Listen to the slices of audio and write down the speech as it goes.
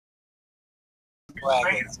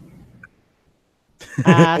wagons.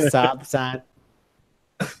 Stop sign.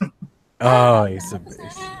 Oh, Ace of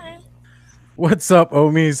Base. What's up,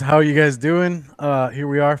 Ohmies? How you guys doing? Here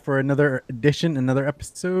we are for another edition, another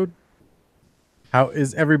episode. How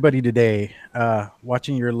is everybody today?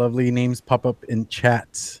 Watching your lovely names pop up in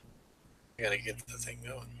chats. I gotta get the thing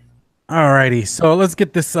going. Alrighty, so let's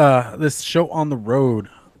get this this show on the road.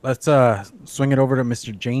 Let's swing it over to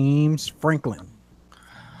Mr. James Franklin.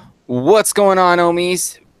 What's going on,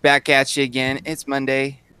 Ohmies? Back at you again. It's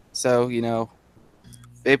Monday, so you know,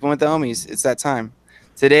 vaping with the Ohmies. It's that time.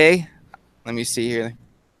 Today, let me see here.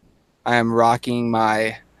 I am rocking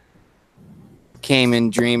my Cayman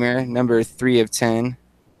Dreamer, number 3 of 10.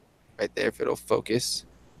 Right there, if it'll focus.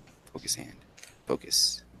 Focus hand.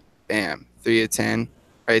 Focus. Bam. 3 of 10.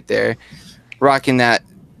 Right there. Rocking that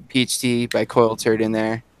Peach Tea by Coil Turd in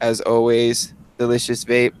there. As always, delicious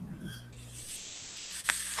vape.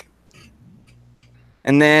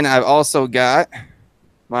 And then I've also got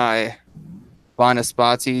my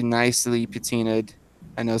Bonaspotti, nicely patinaed.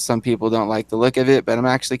 I know some people don't like the look of it, but I'm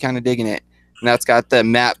actually kind of digging it. And that's got the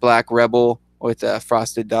matte black Rebel with a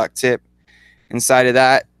frosted dock tip. Inside of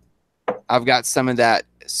that, I've got some of that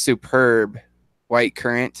superb white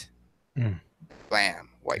currant. Blam,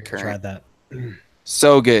 white currant. Tried that.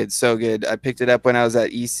 So good, so good. I picked it up when I was at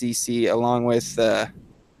ECC along with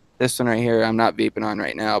this one right here. I'm not vaping on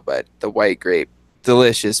right now, but the white grape.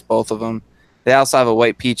 Delicious, both of them. They also have a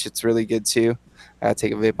white peach. It's really good too. I gotta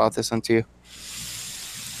take a vape off this one too.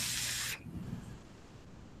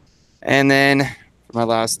 And then for my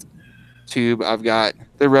last tube, I've got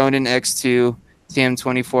the Ronin X2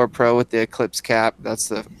 TM24 Pro with the Eclipse cap. That's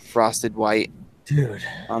the frosted white, Dude,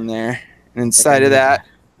 on there. And inside of that,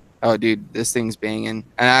 oh dude, this thing's banging.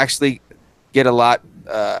 And I actually get a lot.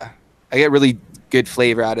 I get really good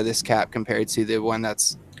flavor out of this cap compared to the one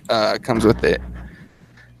that's comes with it.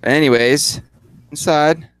 But anyways,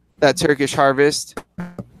 inside that Turkish Harvest,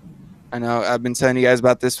 I know I've been telling you guys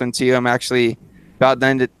about this one too. I'm actually about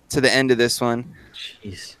done to the end of this one.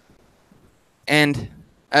 jeez. And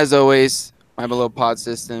as always, my below pod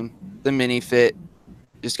system, the mini fit.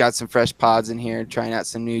 Just got some fresh pods in here, trying out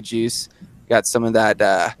some new juice. Got some of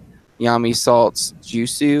that Yummy Salts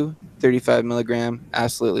Juicu, 35 milligram.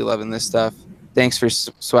 Absolutely loving this stuff. Thanks for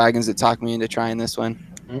Swaggins that talked me into trying this one.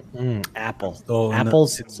 Apple. So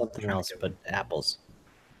Apples, something else, but apples.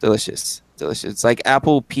 Delicious, delicious. It's like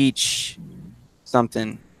apple peach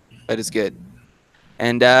something, but it's good.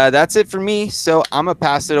 And that's it for me. So I'm gonna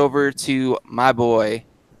pass it over to my boy,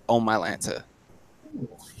 Ohm.My.Lanta.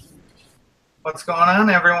 What's going on,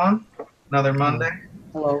 everyone? Another Monday.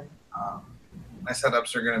 Hello. My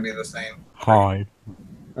setups are going to be the same. Hi.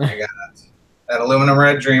 I got that aluminum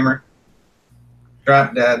red Dreamer,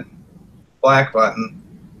 drop dead, black button,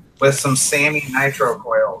 with some Sammy nitro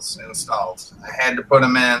coils installed. I had to put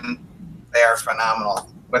them in. They are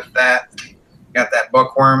phenomenal. With that, got that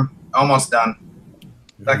bookworm, almost done.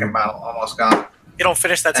 Second bottle, almost gone. You don't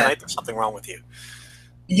finish that tonight, there's something wrong with you.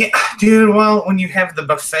 Yeah, dude, well, when you have the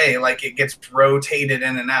buffet, like, it gets rotated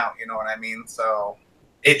in and out, you know what I mean? So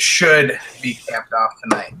it should be capped off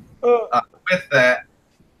tonight. With that,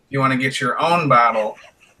 if you want to get your own bottle,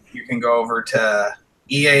 you can go over to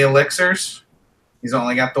EA Elixirs. He's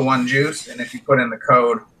only got the one juice, and if you put in the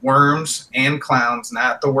code worms and clowns,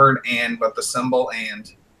 not the word and, but the symbol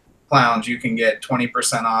and clowns, you can get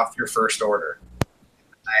 20% off your first order.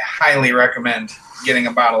 I highly recommend getting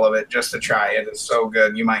a bottle of it just to try. It is so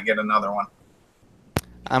good. You might get another one.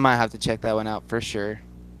 I might have to check that one out for sure.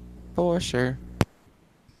 For sure.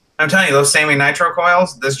 I'm telling you, those Sammy nitro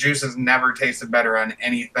coils, this juice has never tasted better on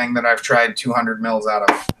anything that I've tried 200 mils out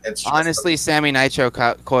of. It's just Honestly, Sammy nitro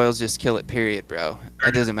coils just kill it, period, bro.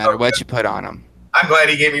 It doesn't matter what you put on them. I'm glad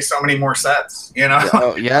he gave me so many more sets, you know?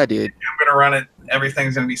 Oh, yeah, dude. I'm going to run it.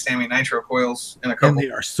 Everything's going to be Sammy nitro coils in a couple. And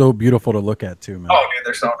they are so beautiful to look at too, man. Oh, dude,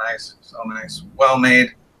 they're so nice. So nice. Well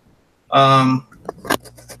made. Got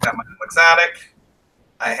my exotic.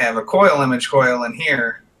 I have a coil image coil in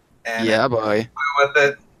here. And Yeah, boy. with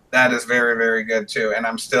it, that is very, very good too. And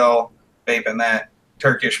I'm still vaping that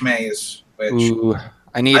Turkish Maze, which Ooh,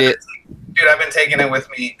 I need it. dude, I've been taking it with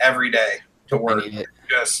me every day to I work. need it.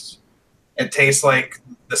 Just it tastes like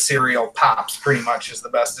the cereal Pops, pretty much is the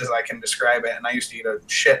best as I can describe it. And I used to eat a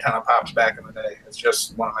shit ton of Pops back in the day. It's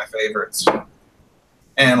just one of my favorites.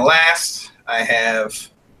 And last, I have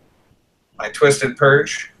my Twisted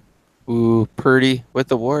Purge Ooh, pretty with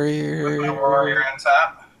the warrior. with my Warrior on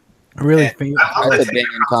top. Really And faint. I love That's a the banging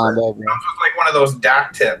combo, bro. It comes with like one of those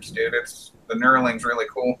dock tips, dude. It's the knurling's really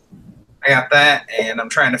cool. I got that, and I'm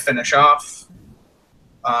trying to finish off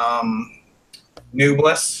New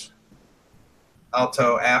Bliss.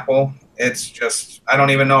 Alto Apple. It's just, I don't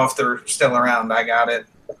even know if they're still around. I got it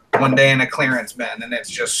one day in a clearance bin, and it's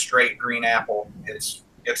just straight green apple. It's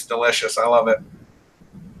delicious. I love it.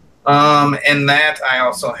 In that, I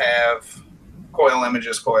also have Coil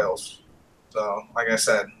Images coils. So, like I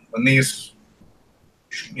said, when these,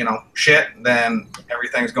 shit, then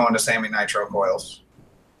everything's going to Sammy Nitro coils.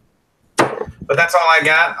 But that's all I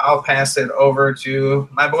got. I'll pass it over to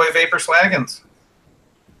my boy Vapor Swaggins.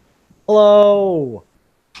 Hello.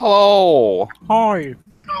 Hello. Hi.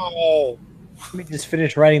 Oh, Let me just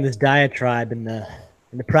finish writing this diatribe in the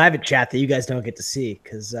private chat that you guys don't get to see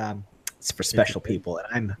because it's for special people, and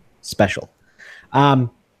I'm special.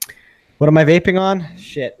 What am I vaping on?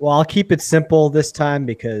 Shit. Well, I'll keep it simple this time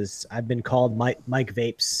because I've been called Mike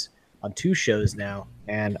Vapes on 2 shows now,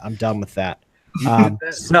 and I'm done with that.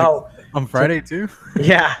 So On Friday too?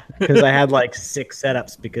 yeah, because I had like 6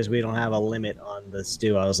 setups because we don't have a limit on the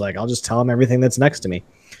stew. I was like, I'll just tell them everything that's next to me.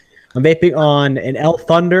 I'm vaping on an L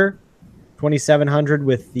Thunder 2700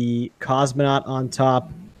 with the Cosmonaut on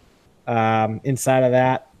top. Inside of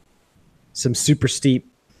that, some Super Steep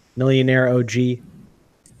Millionaire OG.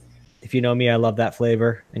 If you know me, I love that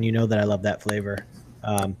flavor, and you know that I love that flavor.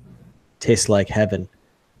 Tastes like heaven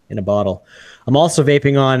in a bottle. I'm also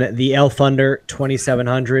vaping on the L Thunder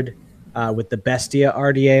 2700 with the Bestia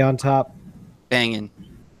RDA on top. Banging.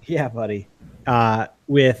 Yeah, buddy.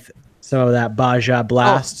 With some of that Baja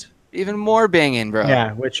Blast. Even more banging, bro.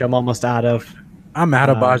 Yeah, which I'm almost out of. I'm out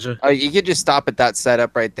of Baja. Oh, you could just stop at that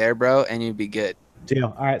setup right there, bro, and you'd be good.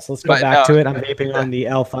 Deal. All right, so let's go But, back to it. I'm vaping on the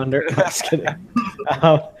L Thunder. I'm just kidding.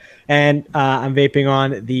 And I'm vaping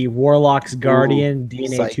on the Warlock's Guardian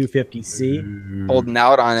DNA psych. 250C. Holding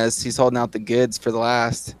out on us. He's holding out the goods for the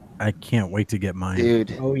last. I can't wait to get mine.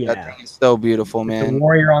 Dude. Oh, yeah. That thing is so beautiful, The man.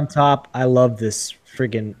 Warrior on top. I love this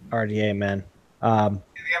friggin' RDA, man. The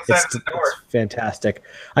inside of the door. It's fantastic.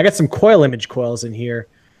 I got some coil image coils in here,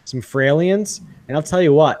 some Frailians, and I'll tell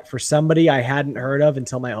you what, for somebody I hadn't heard of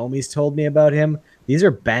until my Ohmies told me about him, these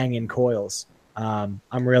are banging coils. I'm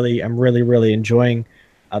really enjoying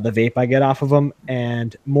the vape I get off of them,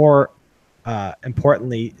 and more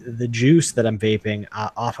importantly, the juice that I'm vaping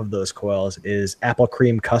off of those coils is apple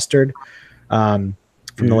cream custard from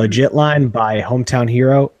the Legit line by Hometown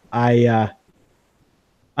Hero. I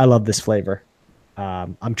love this flavor.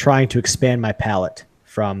 I'm trying to expand my palate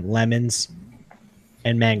from lemons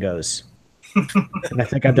and mangoes, and I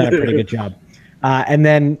think I've done a pretty good job. And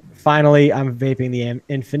then finally, I'm vaping the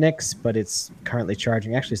Infinix, but it's currently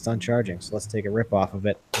charging. Actually, it's done charging, so let's take a rip off of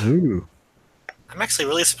it. Ooh. I'm actually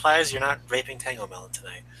really surprised you're not vaping Tango Melon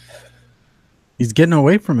tonight. He's getting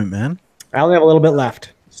away from it, man. I only have a little bit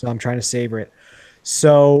left, so I'm trying to savor it.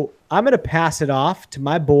 So I'm going to pass it off to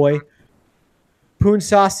my boy,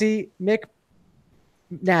 PoonSauce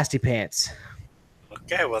Mcnasty Pants.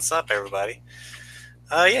 Okay, what's up, everybody?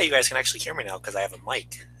 Yeah, you guys can actually hear me now because I have a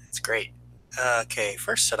mic. It's great. Okay,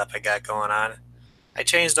 first setup I got going on. I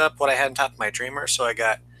changed up what I had on top of my Dreamer, so I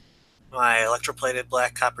got my electroplated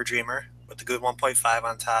black copper Dreamer with the good 1.5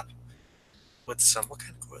 on top with some, what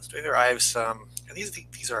kind of coils do I have? I have some,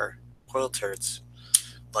 these are coil turds,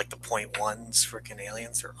 like the 0.1s, freaking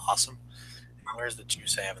aliens. They're awesome. Where's the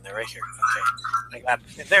juice I have in there? Right here. Okay.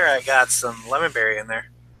 I got some lemonberry in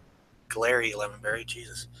there. Glary lemonberry,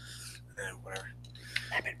 Jesus. Whatever.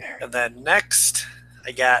 Lemonberry. And then next,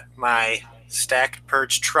 I got my stacked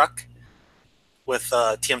purge truck with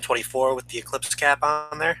TM24 with the Eclipse cap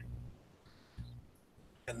on there.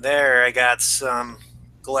 And there I got some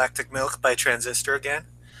Galactic Milk by Transistor again.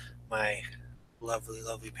 My lovely,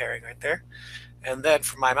 lovely pairing right there. And then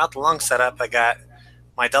for my mouth to lung setup, I got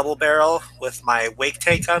my double barrel with my Wake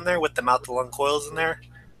Take on there with the mouth to lung coils in there.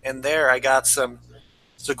 And there I got some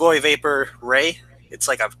Sugoi Vapor Ray. It's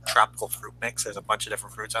like a tropical fruit mix. There's a bunch of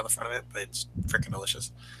different fruits on the front of it, but it's freaking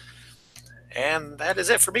delicious. And that is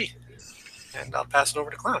it for me. And I'll pass it over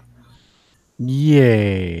to Clown.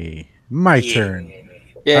 Yay. My turn.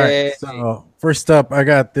 Yeah. All right, so first up, I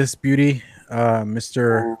got this beauty,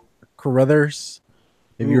 Mr. Carruthers.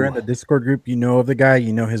 If you're in the Discord group, you know of the guy,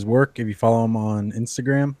 you know his work. If you follow him on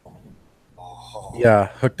Instagram, yeah,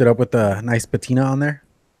 hooked it up with a nice patina on there.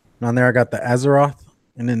 And on there, I got the Azeroth,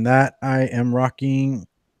 and in that, I am rocking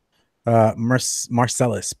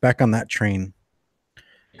Marcellus back on that train.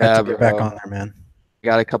 Got to get back on there, man.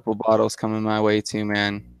 Got a couple bottles coming my way too,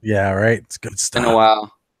 man. Yeah, right. It's good stuff. Been a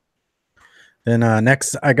while. Then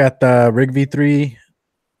next, I got the Rig V3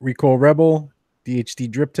 Recoil Rebel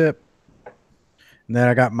DHD drip tip. And then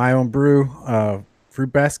I got my own brew,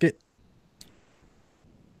 Fruit Basket.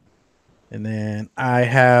 And then I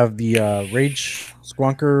have the Rage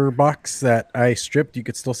Squonker box that I stripped. You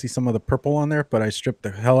could still see some of the purple on there, but I stripped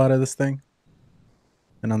the hell out of this thing.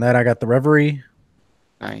 And on that, I got the Reverie.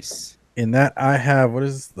 Nice. In that, I have, what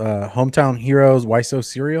is Hometown Heroes Wiso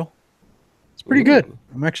cereal. It's pretty good.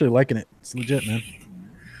 I'm actually liking it. It's legit, man.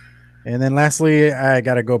 And then lastly, I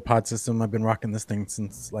got a Go Pod system. I've been rocking this thing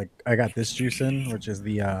since, like, I got this juice in, which is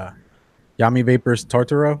the Yami Vapors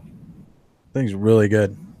Tortoro. Thing's really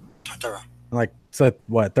good. Totoro. Like, it's like,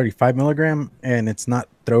 what, 35 milligram, and it's not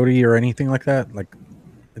throaty or anything like that. Like,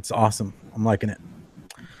 it's awesome. I'm liking it.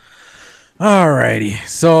 Alrighty,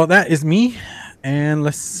 so that is me, and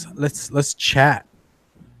let's chat.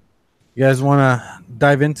 You guys want to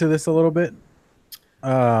dive into this a little bit?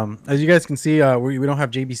 As you guys can see, we don't have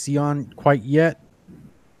JBC on quite yet,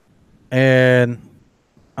 and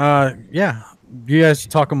yeah, you guys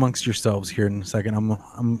talk amongst yourselves here in a second.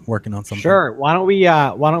 I'm working on something. Sure. Why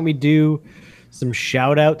don't we do some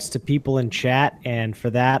shout outs to people in chat? And for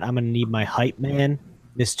that, I'm gonna need my hype man,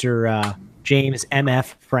 Mr. James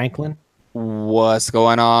MF Franklin. What's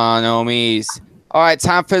going on, Ohmies? All right,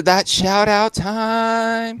 time for that shout out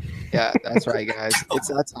time. Yeah, that's right, guys. It's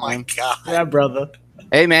that Oh my time. God. Yeah, brother.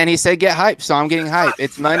 Hey, man, he said get hype, so I'm getting hype.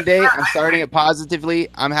 It's Monday. I'm starting it positively.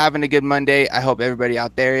 I'm having a good Monday. I hope everybody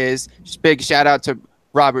out there is. Just big shout out to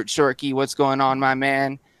Robert Shorkey. What's going on, my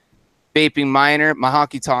man? Vaping Minor, my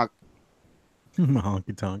honky tonk. My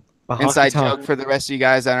honky tonk. Inside joke for the rest of you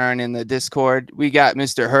guys that aren't in the Discord. We got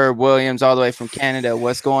Mr. Herb Williams all the way from Canada.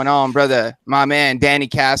 What's going on, brother? My man, Danny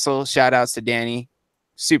Castle. Shout outs to Danny.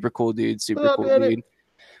 Super cool dude. Super cool dude.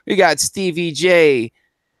 We got Stevie J,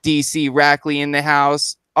 DC Rackley in the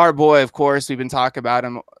house. Our boy, of course, we've been talking about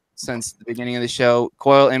him since the beginning of the show.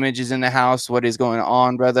 Coil Image is in the house. What is going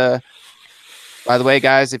on, brother? By the way,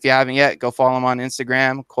 guys, if you haven't yet, go follow him on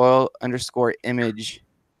Instagram, coil_image.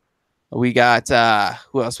 We got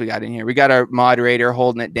who else we got in here? We got our moderator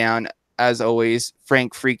holding it down as always,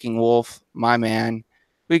 Frank freaking Wolf, my man.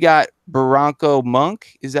 We got Bronco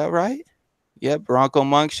Monk, is that right? Yeah, Bronco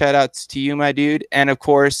Monk. Shout outs to you, my dude. And of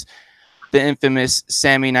course, the infamous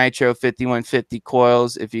Sammy Nitro 5150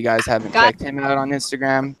 Coils. If you guys haven't checked him out on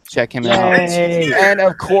Instagram, check him out. And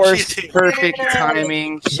of course, perfect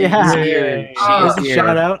timing. She's here. There's a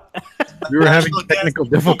shout out. We were having technical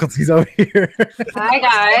difficulties over here. Hi,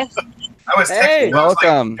 guys. I was Hey, texting. I was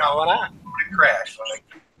welcome. like, crash. Like,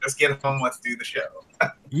 just get home. Let's do the show.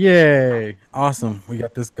 Yay. Awesome. We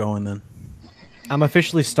got this going then. I'm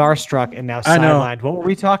officially starstruck and now I know. sidelined. What were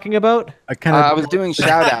we talking about? I was doing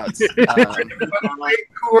shout outs. There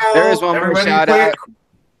is one more Everybody shout quick. out.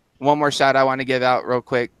 One more shout I want to give out real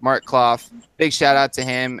quick. Mark Clough. Big shout out to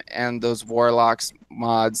him and those Warlocks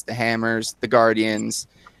mods, the Hammers, the Guardians,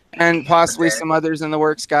 and possibly some others in the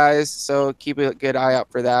works, guys. So keep a good eye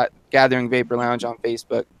out for that. Gathering Vapor Lounge on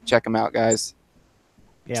Facebook. Check them out, guys.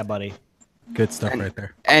 Yeah, buddy. Good stuff right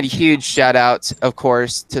there. And huge shout out, of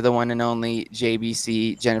course, to the one and only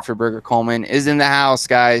JBC, Jennifer Berger Coleman, is in the house,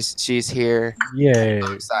 guys. She's here. Yay.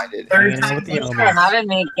 I'm excited. Hanging out with the Thanks for Ohmies. having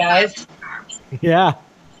me, guys. Yeah.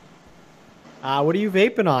 What are you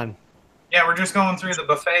vaping on? Yeah, we're just going through the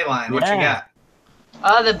buffet line. What you Yeah. got?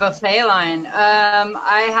 Oh, the buffet line.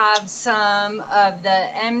 I have some of the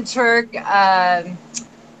M-Turk.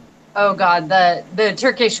 Oh God, the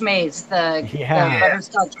Turkish maize, the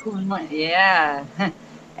butterscotch corn one. Yeah.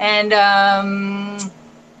 And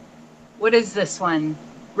what is this one?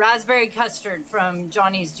 Raspberry custard from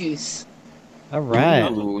Johnny's Juice. All right.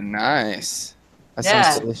 Ooh, nice. That Yeah.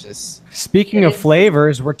 sounds delicious. Speaking of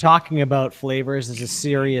flavors, we're talking about flavors. There's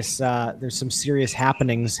some serious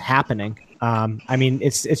happenings happening. I mean,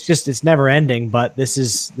 it's never ending, but this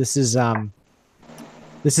is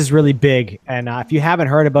really big. And if you haven't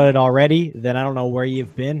heard about it already, then I don't know where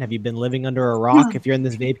you've been. Have you been living under a rock if you're in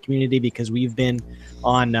this vape community? Because we've been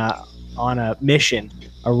on a mission,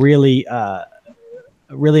 a really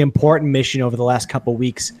important mission over the last couple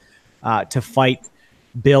weeks to fight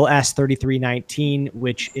Bill S-3319,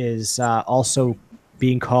 which is also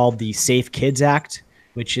being called the Safe Kids Act,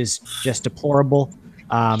 which is just deplorable.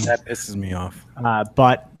 That pisses me off.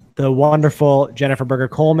 But the wonderful Jennifer Berger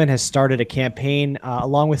Coleman has started a campaign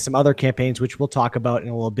along with some other campaigns, which we'll talk about in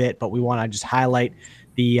a little bit. But we want to just highlight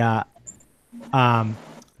the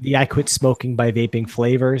I Quit Smoking by Vaping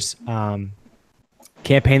Flavors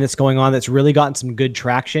campaign that's going on. That's really gotten some good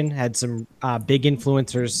traction. Had some big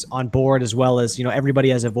influencers on board, as well as everybody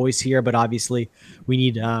has a voice here. But obviously, we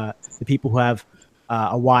need the people who have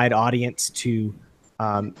a wide audience to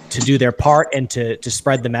to do their part and to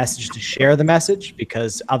spread the message, to share the message,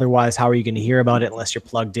 because otherwise, how are you going to hear about it unless you're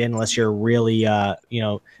plugged in, unless you're really,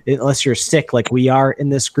 unless you're sick like we are in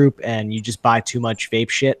this group and you just buy too much vape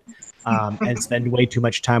shit and spend way too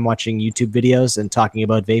much time watching YouTube videos and talking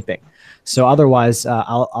about vaping. So otherwise,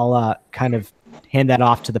 I'll kind of hand that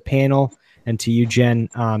off to the panel and to you, Jen,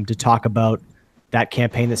 to talk about that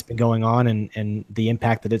campaign that's been going on and the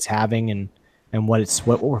impact that it's having and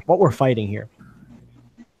what we're fighting here.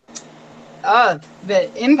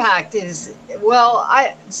 The impact is,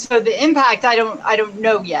 so the impact, I don't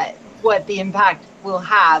know yet what the impact will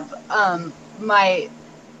have.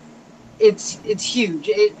 It's huge.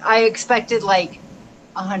 I expected like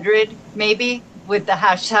 100 maybe with the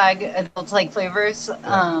hashtag adults like flavors.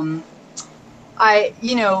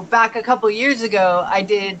 Back a couple years ago, I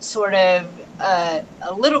did sort of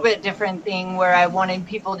a little bit different thing where I wanted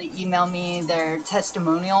people to email me their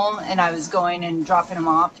testimonial, and I was going and dropping them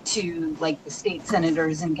off to like the state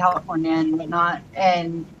senators in California and whatnot.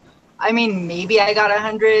 And I mean, maybe I got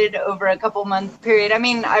 100 over a couple month period. I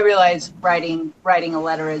mean, I realize writing a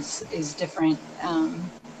letter is different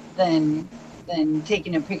than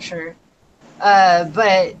taking a picture.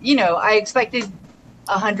 But I expected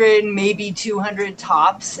 100, maybe 200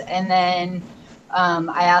 tops, and then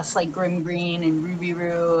I asked like Grim Green and Ruby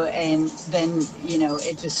Roo, and then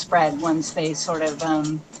it just spread once they sort of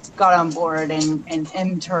got on board, and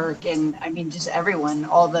M Turk, and I mean just everyone,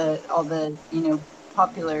 all the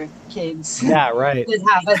popular kids, right, that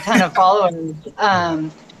have a ton of followers,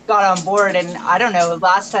 got on board. And I don't know,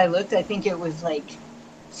 last I looked, I think it was like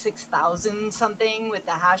 6,000 something with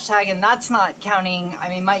the hashtag, and that's not counting. I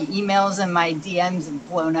mean, my emails and my DMs have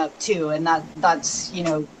blown up too, and that's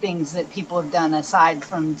things that people have done aside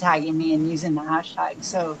from tagging me and using the hashtag.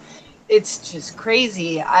 So it's just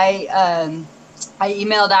crazy. I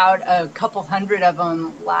emailed out a couple hundred of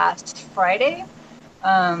them last Friday.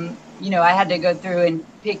 I had to go through and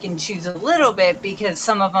pick and choose a little bit because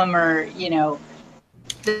some of them are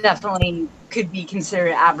definitely could be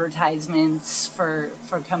considered advertisements for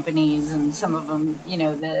companies, and some of them,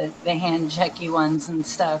 the hand checky ones and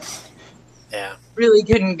stuff, really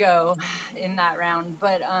couldn't go in that round.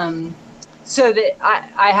 But so that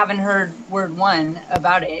I haven't heard word one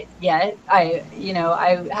about it yet. I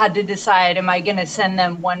had to decide, am I going to send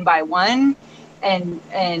them one by one and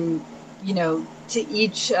to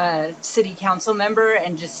each city council member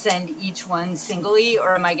and just send each one singly,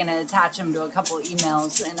 or am I going to attach them to a couple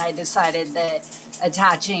emails? And I decided that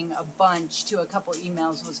attaching a bunch to a couple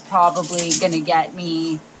emails was probably going to get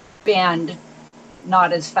me banned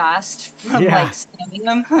not as fast from like spamming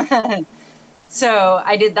them. So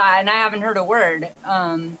I did that, and I haven't heard a word.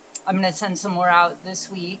 I'm going to send some more out this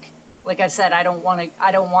week. Like I said, I don't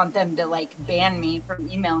want them to like ban me from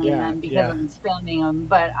emailing them because I'm spamming them,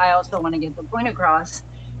 but I also want to get the point across.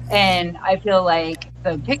 And I feel like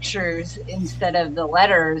the pictures instead of the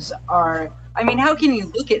letters are, I mean, how can you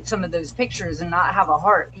look at some of those pictures and not have a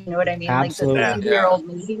heart? You know what I mean? Absolutely. Like the 70-year-old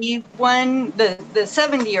lady one, the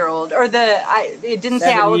 70-year-old, or it didn't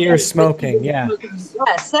say how 70 years smoking.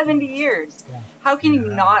 70 years. Yeah. How can you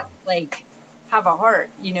not like have a heart?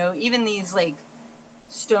 Even these like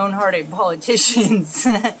stone-hearted politicians.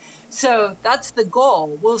 So that's the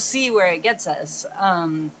goal. We'll see where it gets us.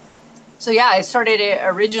 So yeah, I started it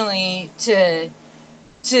originally to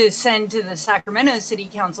send to the Sacramento City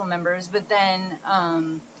Council members, but then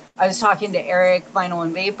I was talking to Eric, Vinyl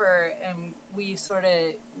and Vapor, and we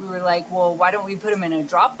were like, well, why don't we put them in a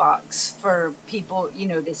Dropbox for people,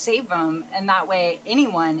 to save them, and that way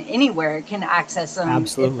anyone, anywhere can access them.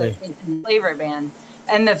 Absolutely. If it's in the flavor ban,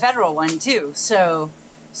 and the federal one too. So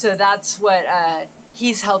that's what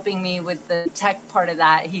he's helping me with the tech part of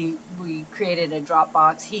that. We created a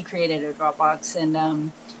Dropbox. He created a Dropbox,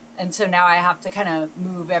 and so now I have to kind of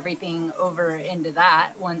move everything over into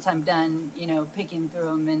that once I'm done, picking through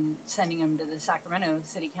them and sending them to the Sacramento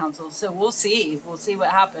City Council. So we'll see what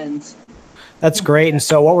happens. That's great. And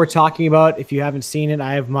so what we're talking about, if you haven't seen it,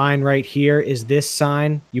 I have mine right here, is this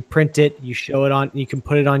sign. You print it, you show it on, you can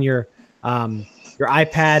put it on your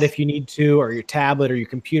iPad if you need to, or your tablet or your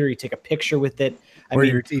computer. You take a picture with it.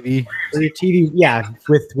 Your TV. Or your TV,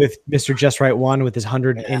 with Mr. Just Right One with his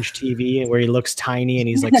 100-inch TV, where he looks tiny and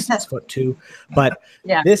he's like 6'2". But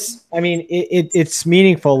this, I mean, it's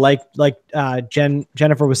meaningful. Like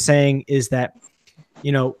Jennifer was saying, is that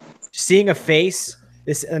seeing a face.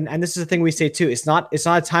 This and this is the thing we say too. It's not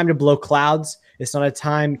a time to blow clouds. It's not a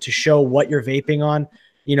time to show what you're vaping on.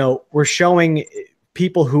 We're showing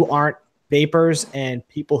people who aren't vapors and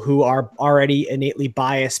people who are already innately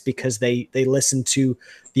biased because they listen to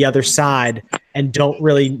the other side and don't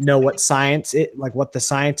really know what what the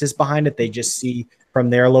science is behind it. They just see from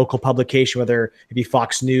their local publication, whether it be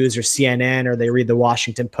Fox News or CNN, or they read the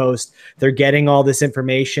Washington Post. They're getting all this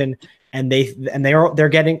information, and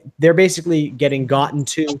they're basically getting gotten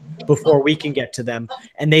to before we can get to them,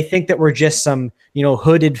 and they think that we're just some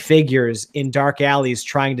hooded figures in dark alleys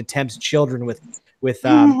trying to tempt children with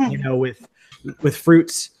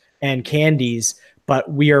fruits and candies. But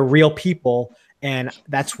we are real people. And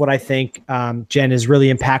that's what I think, Jen, is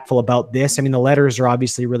really impactful about this. I mean, the letters are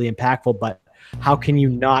obviously really impactful, but how can you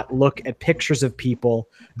not look at pictures of people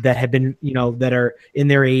that have been, that are in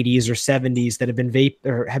their 80s or 70s that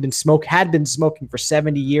have been smoking for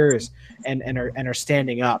 70 years and are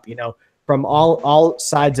standing up, from all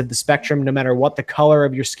sides of the spectrum, no matter what the color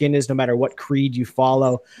of your skin is, no matter what creed you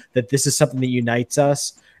follow, that this is something that unites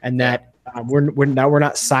us, and that we're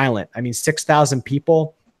not silent. I mean, 6,000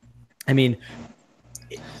 people. I mean,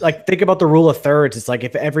 like, think about the rule of thirds. It's like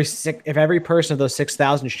if every person of those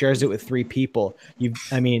 6,000 shares it with 3 people,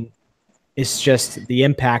 it's just the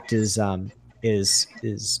impact is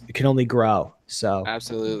it can only grow. So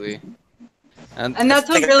absolutely. And that's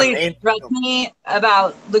what really struck me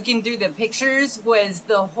about looking through the pictures was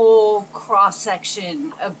the whole cross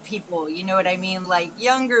section of people. You know what I mean? Like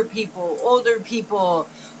younger people, older people,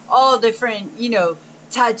 all different,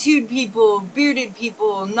 tattooed people, bearded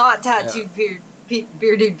people, not tattooed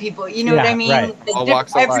bearded people. You know what I mean? Right. All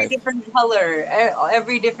walks of every life. different color,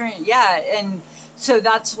 every different, and so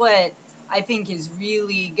that's what I think is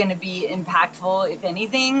really going to be impactful. If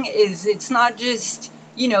anything, is it's not just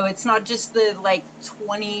the like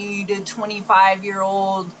 20 to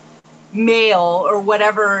 25-year-old male or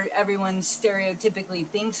whatever everyone stereotypically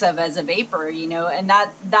thinks of as a vapor, and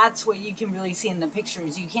that's what you can really see in the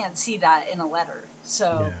pictures. You can't see that in a letter.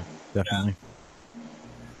 So yeah, definitely.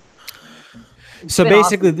 So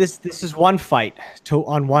basically, awesome. This is one fight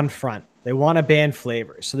on one front. They want to ban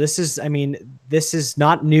flavors. So this is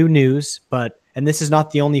not new news, and this is not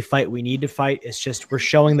the only fight we need to fight. It's just we're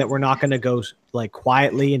showing that we're not going to go like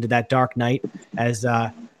quietly into that dark night, as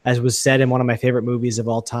was said in one of my favorite movies of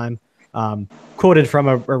all time, quoted from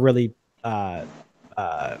a really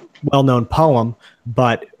well-known poem,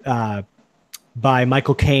 but by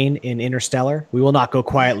Michael Caine in Interstellar. We will not go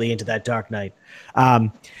quietly into that dark night.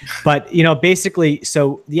 But basically,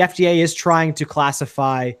 so the FDA is trying to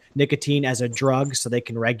classify nicotine as a drug so they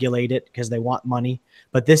can regulate it because they want money.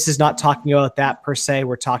 But this is not talking about that per se.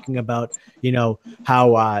 We're talking about,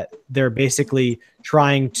 how they're basically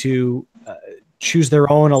trying to choose their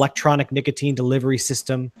own electronic nicotine delivery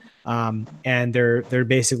system. And they're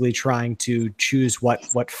basically trying to choose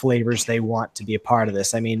what flavors they want to be a part of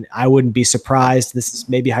this. I mean, I wouldn't be surprised. This is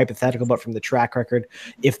maybe hypothetical, but from the track record,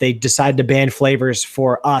 if they decide to ban flavors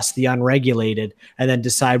for us, the unregulated, and then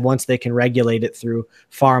decide once they can regulate it through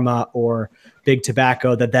pharma or big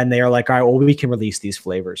tobacco, that then they are like, all right, well, we can release these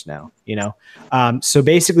flavors now, So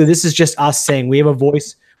basically, this is just us saying we have a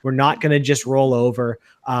voice. We're not going to just roll over.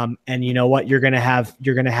 And you know what? You're going to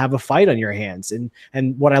have a fight on your hands.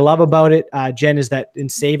 And what I love about it, Jen, is that in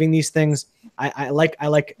saving these things, I like,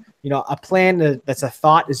 a plan that's a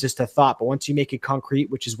thought is just a thought. But once you make it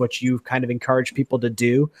concrete, which is what you've kind of encouraged people to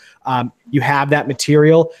do, you have that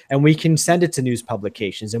material, and we can send it to news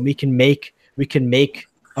publications, and we can make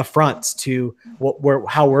affronts to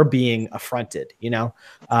how we're being affronted,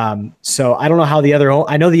 so I don't know how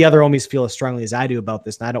I know the other Ohmies feel as strongly as I do about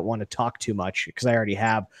this, and I don't want to talk too much because I already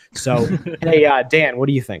have. So hey, Dan, what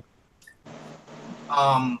do you think?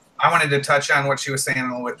 I wanted to touch on what she was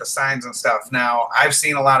saying with the signs and stuff. Now, I've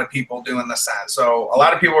seen a lot of people doing the sign. So a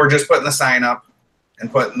lot of people are just putting the sign up and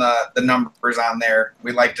putting the numbers on there.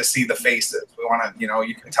 We like to see the faces. We want to,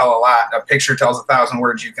 you can tell a lot. A picture tells 1,000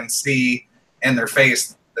 words. You can see in their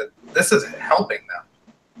face that this is helping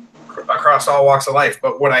them across all walks of life.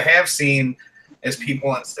 But what I have seen is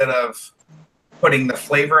people, instead of putting the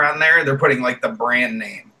flavor on there, they're putting like the brand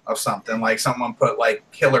name of something. Like someone put like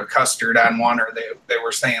Killer Custard on one, or they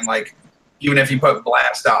were saying like, even if you put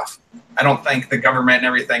Blast Off, I don't think the government and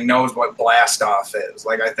everything knows what Blast Off is.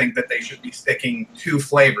 Like, I think that they should be sticking to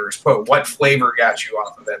flavors. Put what flavor got you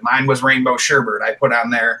off of it. Mine was Rainbow Sherbet. I put on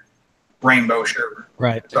there Rainbow Sherbet.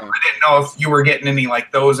 Right. So I didn't know if you were getting any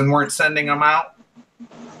like those and weren't sending them out,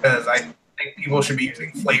 because I think people should be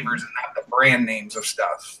using flavors and not the brand names of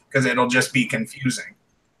stuff, because it'll just be confusing.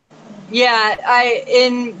 Yeah,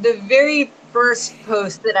 in the very first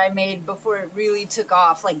post that I made before it really took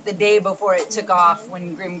off, like the day before it took off,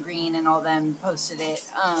 when Grim Green and all them posted it,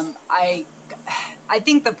 I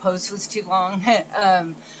think the post was too long.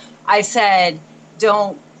 I said,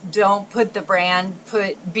 don't don't put the brand,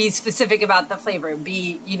 be specific about the flavor,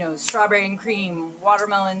 be, you know, strawberry and cream,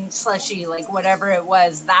 watermelon slushy, like whatever it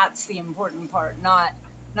was. That's the important part, not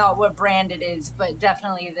what brand it is, but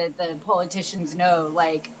definitely that the politicians know,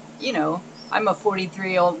 like, you know, I'm a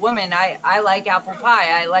 43-year-old woman. I like apple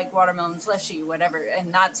pie. I like watermelon slushy, whatever.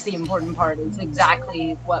 And that's the important part, is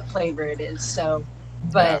exactly what flavor it is. So,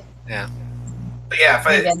 but yeah. But yeah,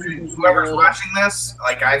 whoever's watching this,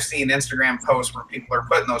 like, I've seen Instagram posts where people are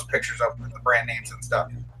putting those pictures up with the brand names and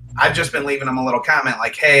stuff. I've just been leaving them a little comment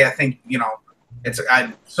like, hey, I think, you know,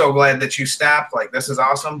 I'm so glad that you stopped. Like, this is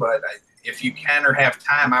awesome, but if you can or have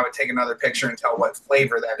time, I would take another picture and tell what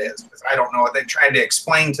flavor that is, because I don't know what they tried to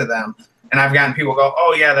explain to them. And I've gotten people go,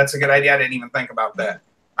 oh yeah, that's a good idea. I didn't even think about that.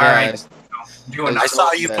 All right. I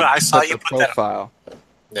saw you put that.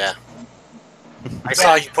 Yeah. I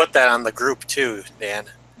saw you put that on the group too, Dan.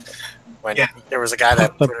 When there was a guy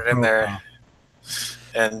that put it in there,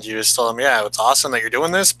 and you just told him, yeah, it's awesome that you're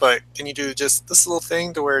doing this, but can you do just this little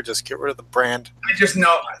thing to where just get rid of the brand? I just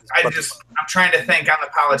know, I'm trying to think on the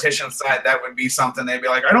politician side, that would be something they'd be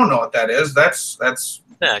like, I don't know what that is. That's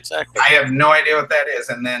yeah, exactly. I have no idea what that is,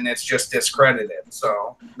 and then it's just discredited.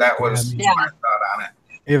 So that was my thought on it.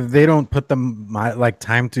 If they don't put the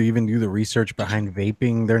time to even do the research behind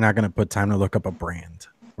vaping, they're not going to put time to look up a brand,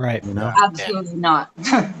 right? You know, absolutely not.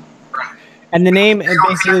 And the name, and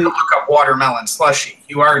basically, look up watermelon slushy.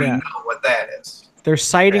 You already know what that is. They're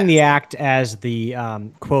citing the act as the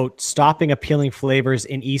quote, "Stopping Appealing Flavors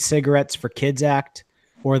in E-Cigarettes for Kids Act,"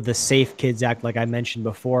 or the Safe Kids Act, like I mentioned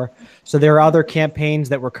before. So there are other campaigns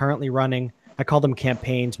that we're currently running. I call them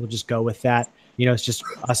campaigns. We'll just go with that. You know, it's just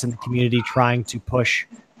us in the community trying to push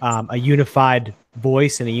a unified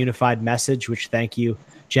voice and a unified message, which thank you,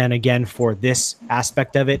 Jen, again, for this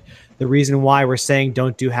aspect of it. The reason why we're saying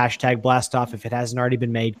don't do hashtag blast off if it hasn't already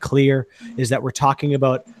been made clear is that we're talking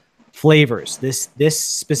about flavors. This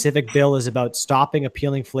specific bill is about stopping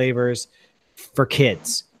appealing flavors for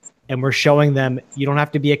kids. And we're showing them you don't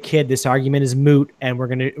have to be a kid. This argument is moot, and we're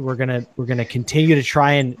gonna continue to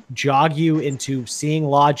try and jog you into seeing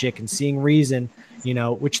logic and seeing reason, you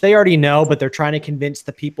know, which they already know, but they're trying to convince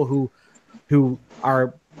the people who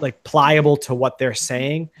are like pliable to what they're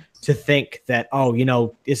saying to think that, oh, you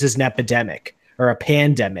know, this is an epidemic or a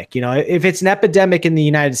pandemic. You know, if it's an epidemic in the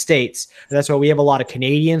United States, that's why we have a lot of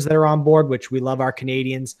Canadians that are on board, which we love our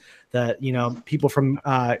Canadians, people from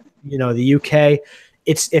the UK.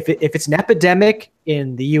 If it's an epidemic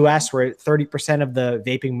in the US where 30% of the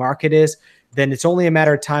vaping market is, then it's only a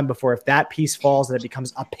matter of time before, if that piece falls, that it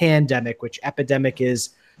becomes a pandemic, which epidemic is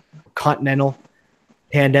continental,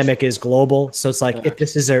 pandemic is global. So it's like, if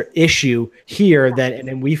this is an issue here, then and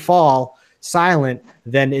then we fall silent,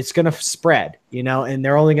 then it's going to spread, you know, and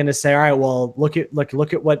they're only going to say, all right, well, look at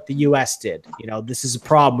what the US did. You know, this is a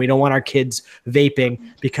problem. We don't want our kids vaping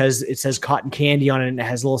because it says cotton candy on it and it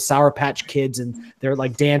has little Sour Patch Kids and they're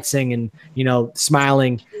like dancing and, you know,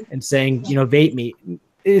 smiling and saying, you know, vape me.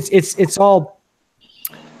 It's all,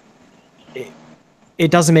 it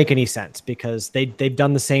doesn't make any sense because they've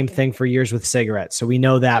done the same thing for years with cigarettes. So we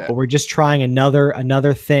know that, but we're just trying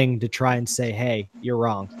another thing to try and say, hey, you're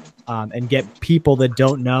wrong. And get people that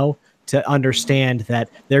don't know to understand that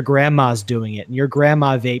their grandma's doing it and your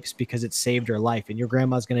grandma vapes because it saved her life. And your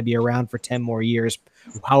grandma's going to be around for 10 more years,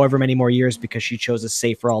 however many more years, because she chose a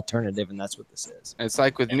safer alternative. And that's what this is. It's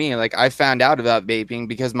like with me, like I found out about vaping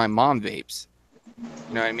because my mom vapes.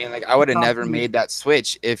 You know what I mean? Like I would have never made that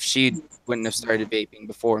switch if she wouldn't have started vaping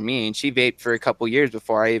before me. And she vaped for a couple years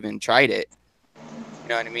before I even tried it. You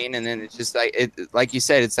know what I mean? And then it's just like like you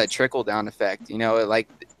said, it's that trickle down effect. You know, like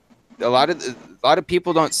a lot of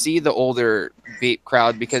people don't see the older vape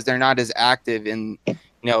crowd because they're not as active in, you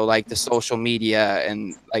know, like the social media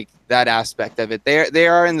and like that aspect of it. They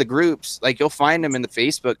are in the groups. Like you'll find them in the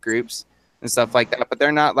Facebook groups and stuff like that, but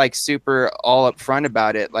they're not like super all upfront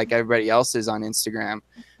about it like everybody else is on Instagram.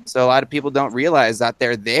 So a lot of people don't realize that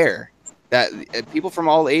they're there, that people from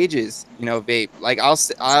all ages, you know, vape. Like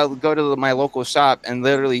I'll go to my local shop and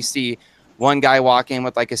literally see one guy walk in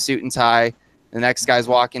with like a suit and tie. The next guy's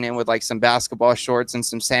walking in with like some basketball shorts and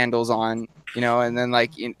some sandals on, you know, and then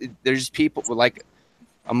like there's people with like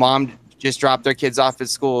a mom just dropped their kids off at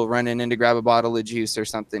school running in to grab a bottle of juice or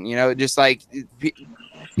something, you know, just like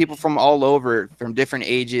people from all over, from different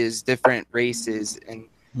ages, different races. And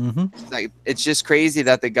like, it's just crazy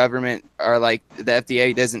that the government are like, the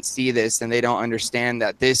FDA doesn't see this and they don't understand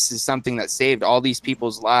that this is something that saved all these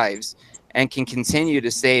people's lives and can continue to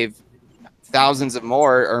save thousands of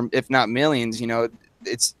more, or if not millions. You know,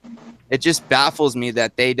 it just baffles me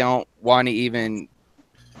that they don't want to even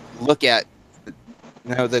look at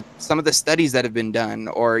you know, some of the studies that have been done,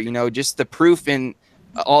 or, you know, just the proof in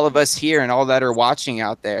all of us here and all that are watching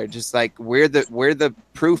out there. Just like we're the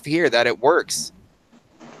proof here that it works.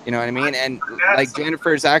 You know what I mean? And like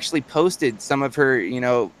Jennifer's actually posted some of her, you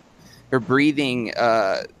know, her breathing.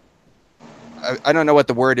 I don't know what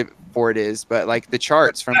the word for it is, but like the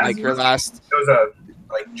charts from like her last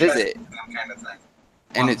visit, kind of thing.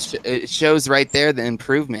 And it shows right there the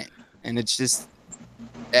improvement, and it's just,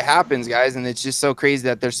 it happens, guys, and it's just so crazy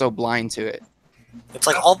that they're so blind to it. It's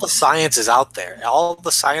like all the science is out there. All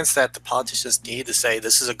the science that the politicians need to say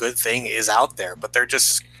this is a good thing is out there, but they're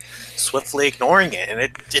just swiftly ignoring it, and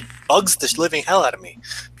it bugs the living hell out of me,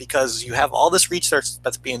 because you have all this research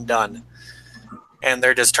that's being done, and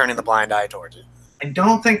they're just turning the blind eye towards it. I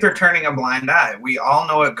don't think they're turning a blind eye. We all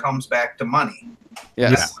know it comes back to money.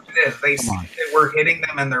 Yes. That's what it is. They see that we're hitting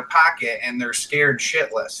them in their pocket, and they're scared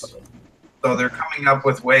shitless. So they're coming up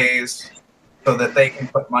with ways so that they can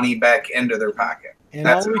put money back into their pocket. And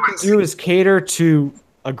all we can do is cater to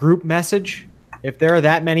a group message. If there are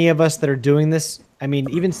that many of us that are doing this, I mean,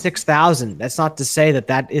 even 6,000, that's not to say that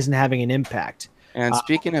that isn't having an impact. And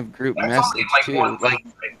speaking of group message, too, like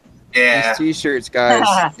these t-shirts,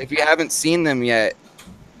 guys, if you haven't seen them yet,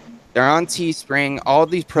 they're on Teespring. All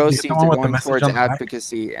these proceeds are going towards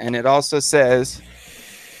advocacy. And it also says,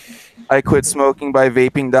 I quit smoking by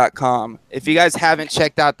vaping.com. If you guys haven't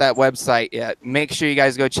checked out that website yet, make sure you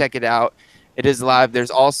guys go check it out. It is live.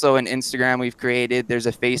 There's also an Instagram we've created. There's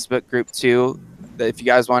a Facebook group too. That if you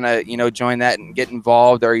guys want to, you know, join that and get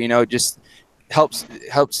involved, or, you know, just helps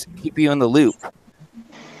keep you in the loop.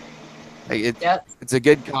 Like it's a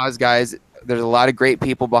good cause, guys. There's a lot of great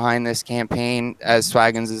people behind this campaign, as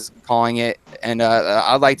Swaggins is calling it, and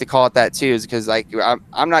I'd like to call it that too, is because like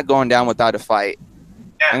I'm not going down without a fight.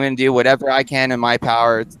 I'm going to do whatever I can in my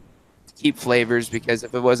power to keep flavors, because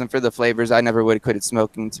if it wasn't for the flavors, I never would have quit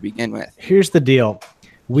smoking to begin with. Here's the deal.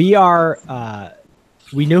 We are,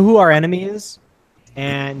 we know who our enemy is,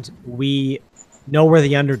 and we know we're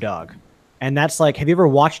the underdog. And that's like, have you ever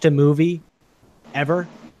watched a movie ever,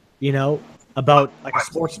 you know, about like a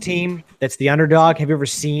sports team that's the underdog? Have you ever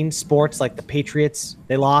seen sports like the Patriots?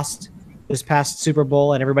 They lost this past Super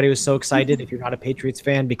Bowl, and everybody was so excited if you're not a Patriots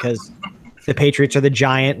fan, because the Patriots are the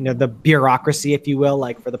giant, you know, the bureaucracy, if you will,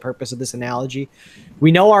 like for the purpose of this analogy.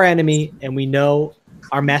 We know our enemy, and we know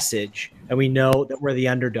our message, and we know that we're the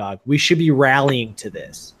underdog. We should be rallying to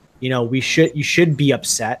this. You know, you should be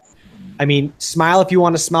upset. I mean, smile if you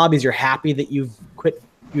want to smile because you're happy that you've quit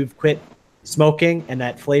smoking and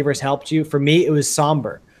that flavors helped you. For me, it was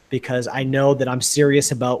somber, because I know that I'm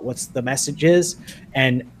serious about what's the message is,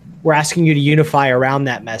 and we're asking you to unify around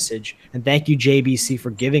that message. And thank you, JBC,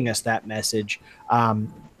 for giving us that message.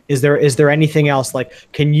 Is there anything else? Like,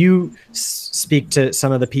 can you speak to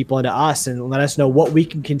some of the people and to us and let us know what we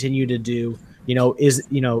can continue to do? You know,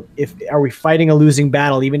 are we fighting a losing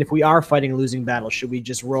battle? Even if we are fighting a losing battle, should we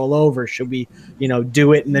just roll over? Should we, you know,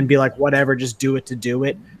 do it and then be like, whatever, just do it to do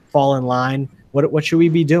it, fall in line? What should we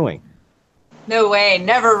be doing? No way,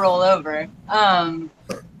 never roll over.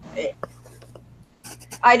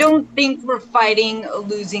 I don't think we're fighting a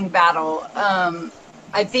losing battle.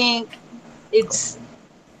 I think it's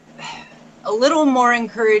a little more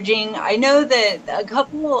encouraging. I know that a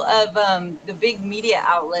couple of the big media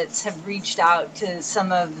outlets have reached out to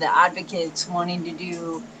some of the advocates wanting to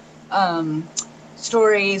do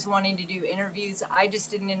stories, wanting to do interviews. I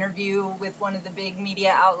just did an interview with one of the big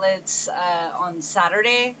media outlets on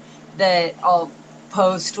Saturday that I'll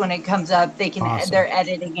post when it comes up. They can, awesome. They're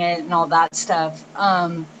editing it and all that stuff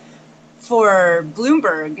for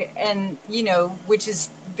Bloomberg, and you know, which is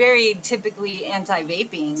very typically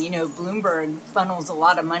anti-vaping. You know, Bloomberg funnels a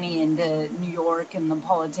lot of money into New York and the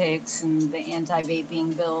politics and the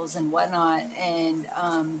anti-vaping bills and whatnot. And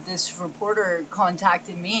this reporter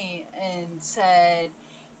contacted me and said,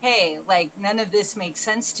 hey, like, none of this makes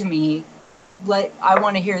sense to me. I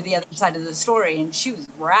want to hear the other side of the story. And she was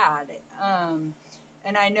rad.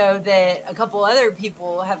 And I know that a couple other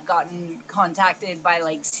people have gotten contacted by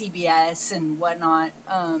like CBS and whatnot.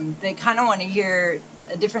 They kind of want to hear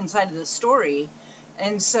a different side of the story.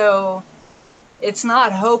 And so it's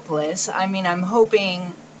not hopeless. I mean, I'm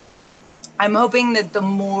hoping that the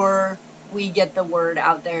more we get the word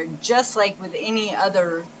out there, just like with any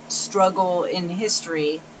other struggle in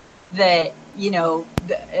history, that, you know,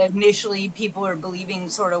 initially people are believing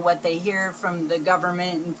sort of what they hear from the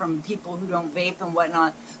government and from people who don't vape and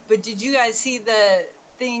whatnot. But did you guys see the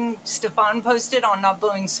thing Stefan posted on Not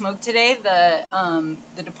Blowing Smoke today? The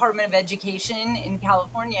Department of Education in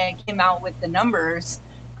California came out with the numbers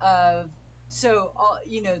of So,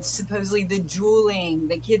 supposedly the juuling,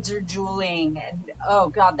 the kids are juuling, and oh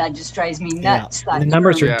god, that just drives me nuts. And That the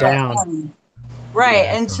numbers are term. down. Right,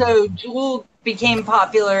 Yeah, and so Juul became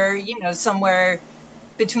popular, somewhere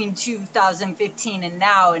between 2015 and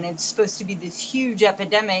now, and it's supposed to be this huge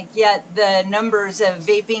epidemic, yet the numbers of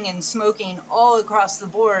vaping and smoking all across the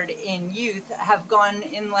board in youth have gone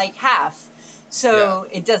in like half. So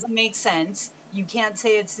it doesn't make sense. You can't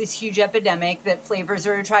say it's this huge epidemic that flavors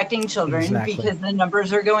are attracting children because the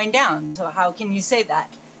numbers are going down. So how can you say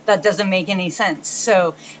that? That doesn't make any sense.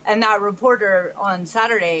 So, and that reporter on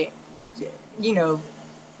Saturday,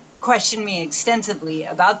 questioned me extensively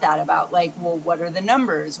about that, about like, well, what are the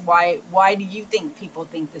numbers? Why do you think people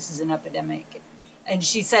think this is an epidemic? And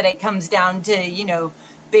she said it comes down to,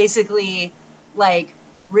 basically like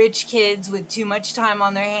rich kids with too much time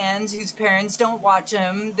on their hands whose parents don't watch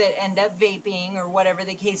them that end up vaping or whatever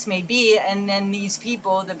the case may be. And then these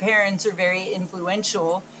people, the parents are very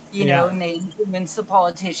influential, and they influence the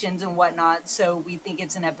politicians and whatnot. So we think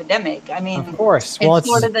it's an epidemic. I mean, of course. Well,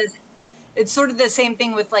 it's sort of the same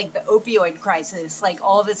thing with like the opioid crisis. Like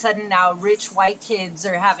all of a sudden now rich white kids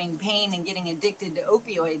are having pain and getting addicted to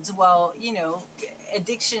opioids. Well,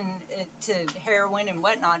 addiction to heroin and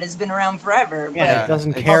whatnot has been around forever. Yeah, but it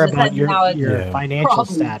doesn't care about your financial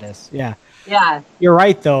status. Yeah. Yeah. You're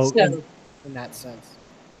right, though, So, in that sense.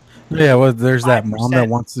 Yeah, well, there's 5%. that mom that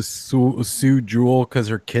wants to sue Juul because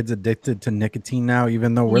her kid's addicted to nicotine now,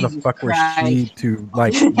 even though where the fuck was she to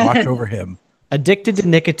like watch over him? Addicted to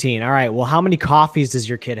nicotine. All right. Well, how many coffees does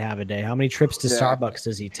your kid have a day? How many trips to Starbucks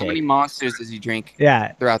does he take? How many Monsters does he drink?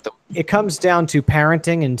 Yeah. Throughout the. It comes down to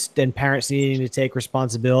parenting and parents needing to take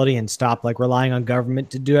responsibility and stop like relying on government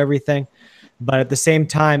to do everything. But at the same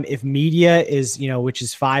time, if media is, which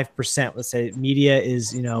is 5%, let's say media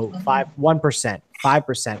is, 1%,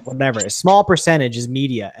 5%, whatever, a small percentage is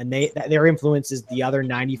media, and their influence is the other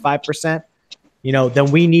 95%,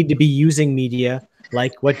 then we need to be using media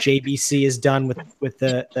like what JBC has done with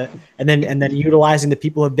the and then utilizing the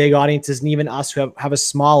people who have big audiences and even us who have a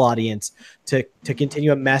small audience to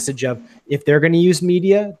continue a message of, if they're going to use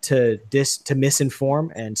media to misinform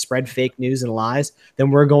and spread fake news and lies,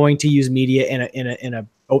 then we're going to use media in a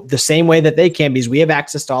the same way that they can, because we have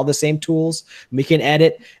access to all the same tools. We can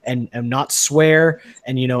edit and not swear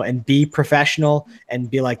and be professional and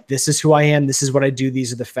be like, this is who I am. This is what I do.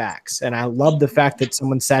 These are the facts. And I love the fact that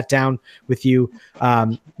someone sat down with you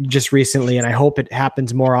just recently, and I hope it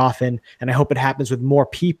happens more often, and I hope it happens with more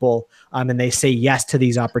people, and they say yes to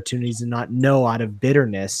these opportunities and not no out of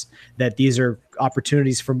bitterness, that these are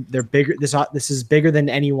opportunities they're bigger. This is bigger than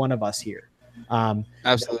any one of us here.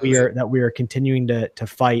 Absolutely. That we are continuing to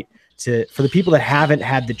fight for the people that haven't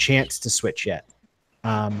had the chance to switch yet.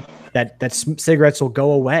 That cigarettes will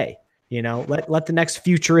go away. Let the next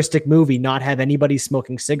futuristic movie not have anybody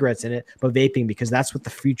smoking cigarettes in it, but vaping, because that's what the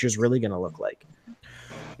future is really going to look like.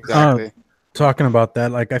 Exactly. Talking about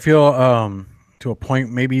that, like I feel to a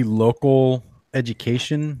point, maybe local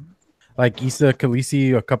education. Like Issa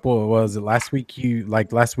Khaleesi,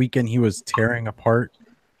 last weekend, he was tearing apart,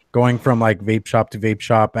 going from like vape shop to vape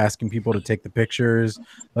shop, asking people to take the pictures,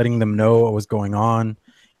 letting them know what was going on.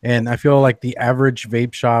 And I feel like the average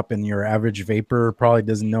vape shop and your average vapor probably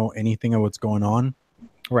doesn't know anything of what's going on.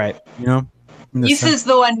 Right. Issa's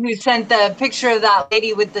the one who sent the picture of that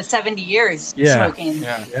lady with the 70 years smoking.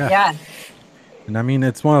 Yeah. And I mean,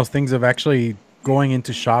 it's one of those things of actually going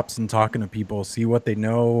into shops and talking to people, see what they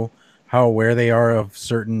know, how aware they are of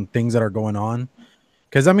certain things that are going on.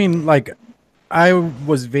 Because I mean, like, I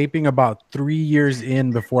was vaping about 3 years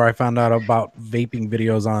in before I found out about vaping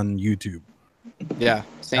videos on YouTube. Yeah.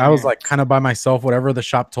 I was like kind of by myself. Whatever the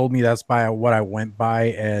shop told me, that's by what I went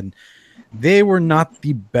by. And they were not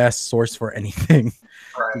the best source for anything,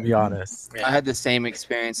 to be honest. I had the same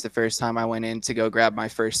experience the first time I went in to go grab my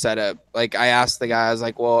first setup. Like I asked the guy, I was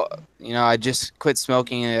like, well, I just quit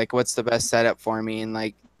smoking. Like, what's the best setup for me? And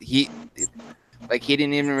like, he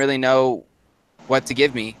didn't even really know what to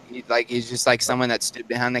give me. He's just like someone that stood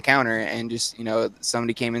behind the counter and just,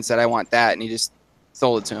 somebody came and said, I want that. And he just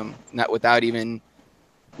sold it to him, not without even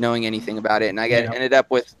knowing anything about it. And I ended up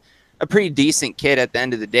with a pretty decent kit at the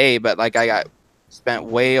end of the day, but like I got spent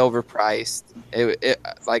way overpriced.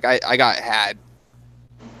 I got had,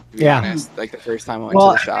 to be honest, like the first time I went to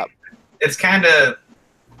the shop.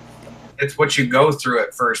 It's what you go through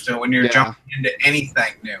at first, and when you're jumping into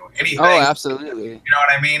anything new, Oh, absolutely. You know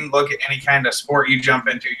what I mean? Look at any kind of sport you jump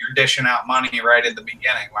into, you're dishing out money right at the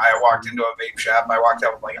beginning. I walked into a vape shop, I walked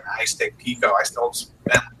out with like an iStick Pico, I still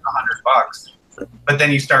spent $100. But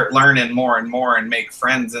then you start learning more and more and make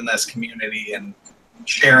friends in this community and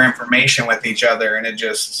share information with each other, and it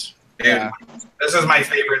Dude, yeah. This is my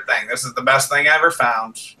favorite thing. This is the best thing I ever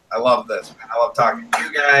found. I love this, man. I love talking to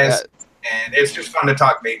you guys, and it's just fun to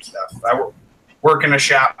talk vape stuff. I work in a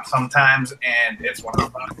shop sometimes, and it's one of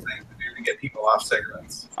the funnest things to do to get people off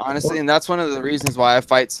cigarettes. Honestly, and that's one of the reasons why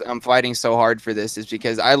I'm fighting so hard for this, is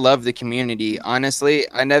because I love the community. Honestly,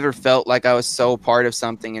 I never felt like I was so part of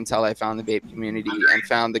something until I found the vape community and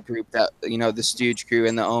found the group that, you know, the Stooge crew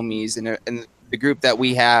and the Ohmies and the group that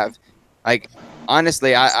we have. Like,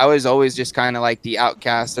 honestly, I was always just kind of like the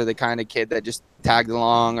outcast or the kind of kid that just tagged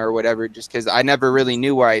along or whatever, just because I never really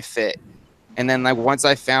knew where I fit. And then, like, once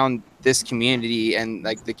I found this community and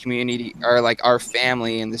like the community or like our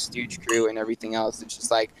family and the Stooge crew and everything else, it's just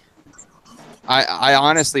like I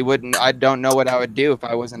honestly I don't know what I would do if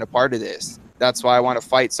I wasn't a part of this. That's why I want to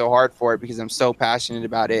fight so hard for it, because I'm so passionate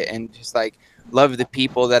about it and just like love the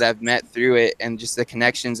people that I've met through it and just the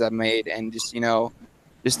connections I've made and just, you know,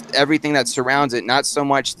 just everything that surrounds it. Not so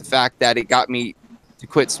much the fact that it got me to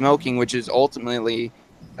quit smoking, which is ultimately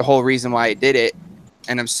the whole reason why I did it.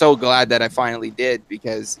 And I'm so glad that I finally did,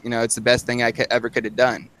 because, you know, it's the best thing I ever could have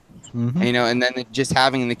done. And, you know, and then just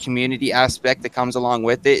having the community aspect that comes along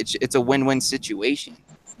with it, it's a win-win situation.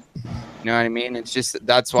 You know what I mean? It's just,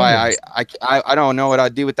 that's why I don't know what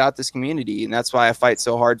I'd do without this community. And that's why I fight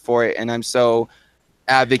so hard for it. And I'm so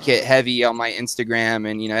advocate heavy on my Instagram.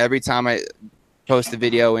 And, you know, every time I post a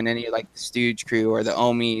video in any like the Stooge crew or the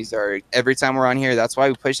Ohmies, or every time we're on here, that's why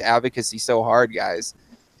we push advocacy so hard, guys.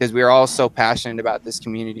 Because we're all so passionate about this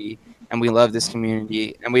community and we love this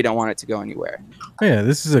community and we don't want it to go anywhere. Yeah,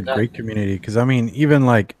 this is a great community, because I mean, even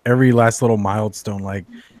like every last little milestone, like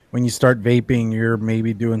when you start vaping, you're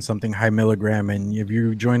maybe doing something high milligram, and if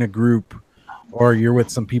you join a group or you're with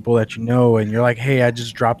some people that you know and you're like, hey, I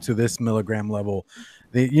just dropped to this milligram level,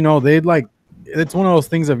 they'd like, it's one of those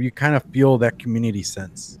things of you kind of feel that community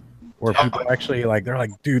sense where people actually like, they're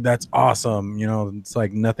like, dude, that's awesome. You know, it's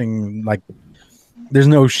like nothing like, there's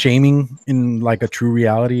no shaming in like a true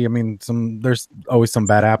reality. I mean, there's always some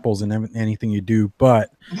bad apples in anything you do,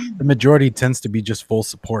 but the majority tends to be just full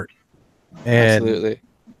support. And absolutely,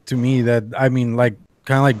 to me, that, I mean, like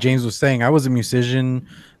kind of like James was saying, I was a musician.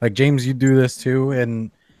 Like James, you do this too, and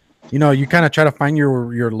you know, you kind of try to find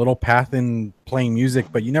your little path in playing music,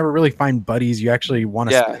 but you never really find buddies you actually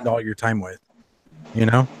want to spend all your time with. You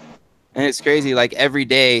know, and it's crazy. Like every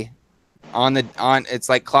day, it's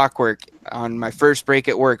like clockwork. On my first break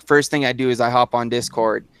at work, first thing I do is I hop on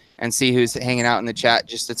Discord and see who's hanging out in the chat,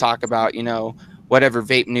 just to talk about, you know, whatever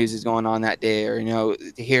vape news is going on that day, or, you know,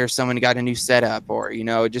 to hear someone got a new setup, or, you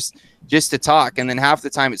know, just to talk. And then half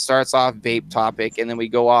the time it starts off vape topic, and then we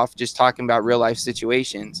go off just talking about real life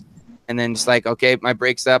situations. And then it's like, okay, my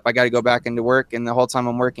break's up, I got to go back into work. And the whole time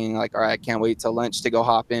I'm working, like, all right, I can't wait till lunch to go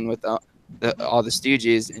hop in with all the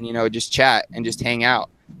Stooges and, you know, just chat and just hang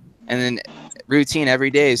out. And then routine every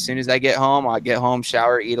day. As soon as I get home, I'll get home,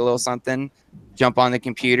 shower, eat a little something, jump on the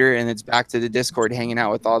computer, and it's back to the Discord, hanging out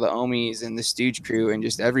with all the Ohmies and the Stooge crew and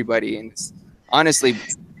just everybody. And it's honestly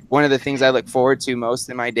one of the things I look forward to most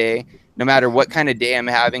in my day, no matter what kind of day I'm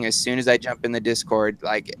having. As soon as I jump in the Discord,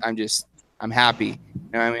 like I'm happy. You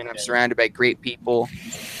know what I mean? I'm surrounded by great people.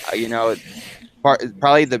 You know,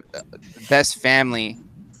 probably the best family.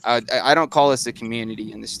 I don't call us a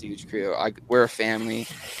community in the Stooge crew. We're a family,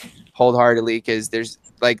 wholeheartedly, because there's,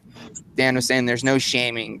 like Dan was saying, there's no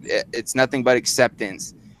shaming. It's nothing but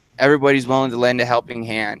acceptance. Everybody's willing to lend a helping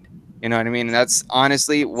hand. You know what I mean? And that's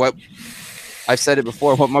honestly what I've said it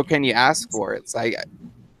before. What more can you ask for? It's like,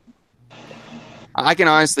 I can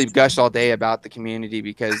honestly gush all day about the community,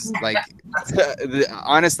 because like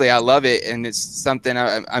honestly, I love it. And it's something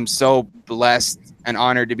I'm so blessed and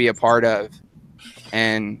honored to be a part of.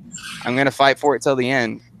 And I'm going to fight for it till the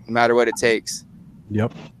end, no matter what it takes.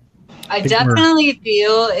 Yep. I definitely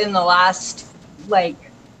feel in the last like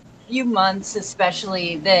few months,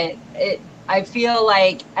 especially, that I feel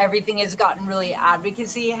like everything has gotten really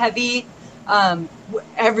advocacy heavy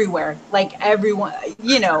everywhere. Like everyone,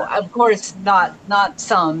 you know, of course, not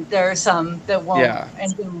some. There are some that won't. Yeah.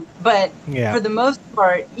 But for the most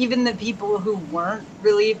part, even the people who weren't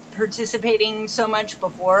really participating so much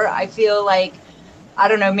before, I feel like, I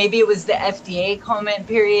don't know, maybe it was the FDA comment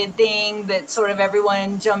period thing that sort of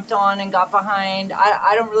everyone jumped on and got behind.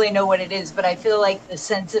 I don't really know what it is, but I feel like the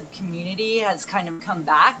sense of community has kind of come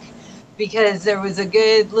back, because there was a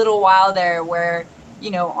good little while there where,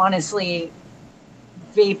 you know, honestly,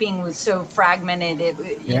 vaping was so fragmented. It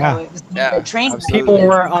was a train. People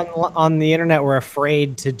were on the internet were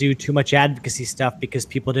afraid to do too much advocacy stuff because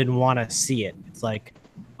people didn't want to see it. It's like,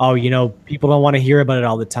 oh, you know, people don't want to hear about it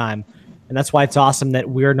all the time. And that's why it's awesome that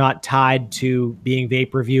we're not tied to being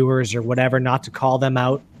vape reviewers or whatever, not to call them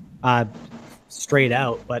out. straight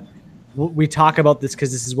out. But we talk about this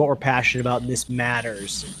because this is what we're passionate about, and this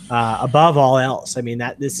matters above all else. I mean,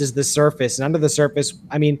 that this is the surface, and under the surface,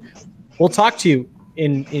 I mean, we'll talk to you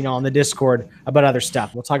on the Discord about other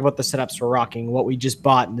stuff. We'll talk about the setups we're rocking, what we just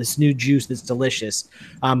bought, and this new juice that's delicious.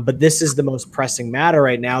 But this is the most pressing matter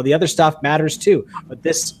right now. The other stuff matters too, but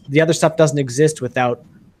the other stuff doesn't exist without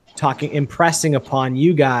impressing upon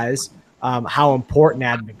you guys how important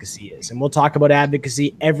advocacy is. And we'll talk about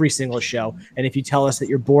advocacy every single show. And if you tell us that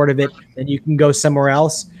you're bored of it, then you can go somewhere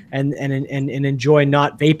else and enjoy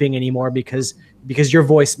not vaping anymore because your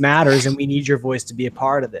voice matters and we need your voice to be a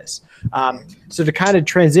part of this. So to kind of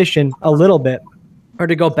transition a little bit, or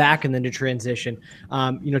to go back and then to transition,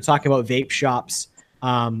 talking about vape shops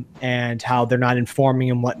and how they're not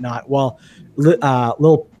informing and whatnot. Well,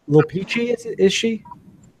 Lil Peachy, is she?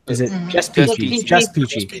 Is it Just Peachy? Just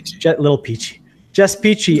Peachy. Little Peachy. Just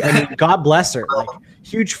Peachy. I mean, God bless her. Like,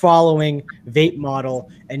 huge following, vape model,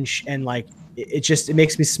 and like, it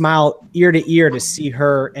makes me smile ear to ear to see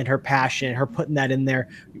her and her passion, her putting that in there.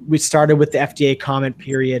 We started with the FDA comment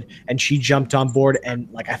period, and she jumped on board, and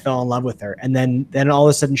like, I fell in love with her. And then all of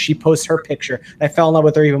a sudden she posts her picture. I fell in love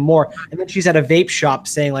with her even more. And then she's at a vape shop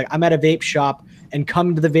saying, like, I'm at a vape shop, and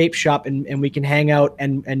come to the vape shop and we can hang out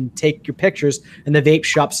and take your pictures. And the vape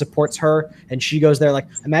shop supports her, and she goes there. Like,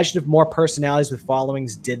 imagine if more personalities with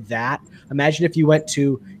followings did that. Imagine if you went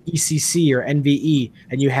to ECC or NVE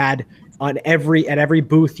and you had at every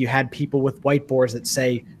booth, you had people with whiteboards that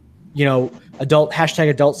say,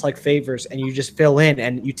 adults like favors, and you just fill in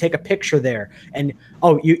and you take a picture there. And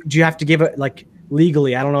do you have to give it, like,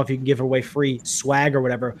 legally? I don't know if you can give away free swag or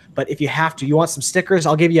whatever, but if you have to, you want some stickers,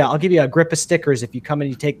 I'll give you a grip of stickers if you come and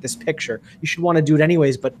you take this picture. You should want to do it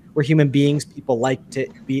anyways, but we're human beings. People like to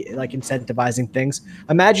be like incentivizing things.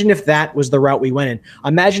 Imagine if that was the route we went in.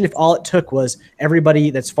 Imagine if all it took was everybody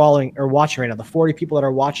that's following or watching right now, the 40 people that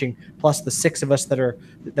are watching, plus the 6 of us that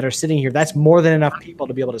are sitting here. That's more than enough people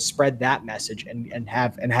to be able to spread that message and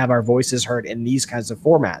have our voices heard in these kinds of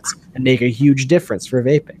formats and make a huge difference for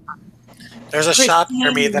vaping. There's a shop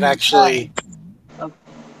near me that actually.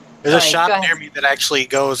 There's a shop near me that actually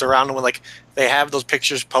goes around when, like, they have those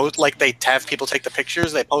pictures like they have people take the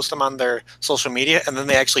pictures, they post them on their social media, and then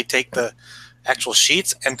they actually take the actual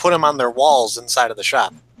sheets and put them on their walls inside of the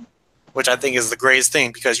shop, which I think is the greatest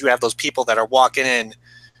thing, because you have those people that are walking in,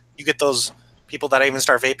 you get those people that even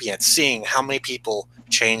start vaping yet, seeing how many people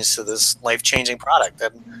change to this life-changing product.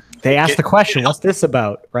 And they ask the question, what's this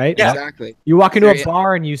about, right? Yeah, exactly. You walk into a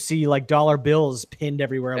bar and you see, like, dollar bills pinned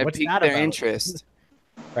everywhere. What's that about? Their interest,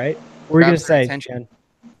 right? What were you gonna say, Jen?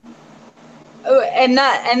 Oh, and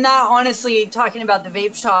that honestly, talking about the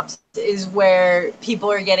vape shops, is where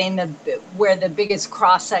people are getting where the biggest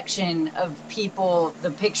cross section of people,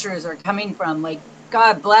 the pictures are coming from. Like,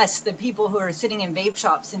 God bless the people who are sitting in vape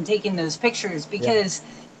shops and taking those pictures, because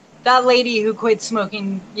that lady who quit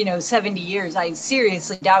smoking, 70 years, I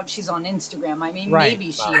seriously doubt she's on Instagram. I mean,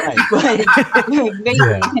 maybe she is, but maybe.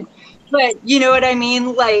 Yeah. But you know what I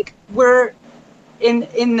mean? Like, we're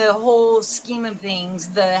in the whole scheme of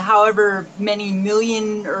things, the however many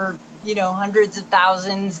million or, hundreds of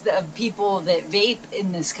thousands of people that vape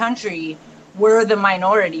in this country, we're the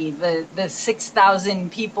minority. The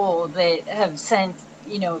 6,000 people that have sent,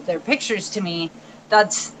 their pictures to me,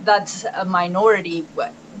 that's a minority.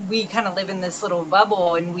 But we kind of live in this little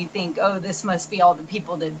bubble, and we think, oh, this must be all the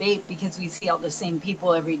people that vape, because we see all the same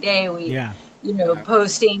people every day.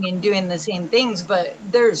 Posting and doing the same things, but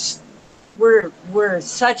we're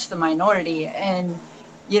such the minority. And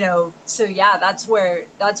so yeah, that's where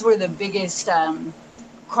the biggest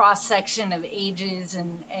cross section of ages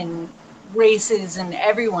and races and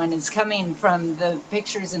everyone is coming from, the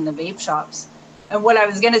pictures in the vape shops. And what I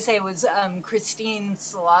was going to say was, Christine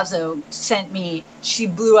Salazzo sent me, she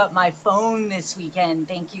blew up my phone this weekend.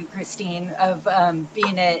 Thank you, Christine, of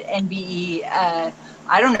being at NBE.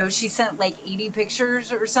 I don't know, she sent like 80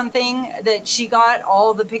 pictures or something that she got,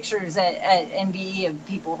 all the pictures at NBE of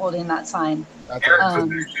people holding that sign. Eric was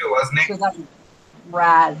there too, wasn't he? So that's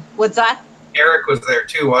rad. What's that? Eric was there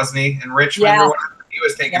too, wasn't he? In Richmond or whatever. He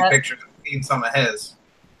was taking pictures and seeing some of his.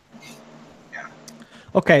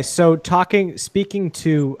 Okay, so speaking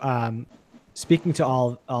to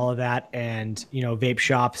all of that, and vape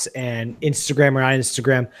shops and Instagram or not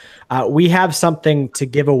Instagram, we have something to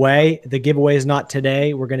give away. The giveaway is not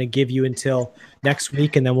today. We're going to give you until next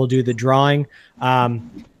week, and then we'll do the drawing.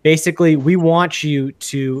 Basically, we want you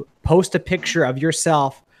to post a picture of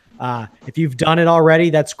yourself. If you've done it already,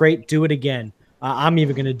 that's great. Do it again. I'm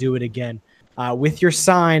even going to do it again with your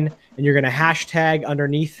sign, and you're going to hashtag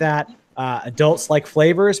underneath that adults like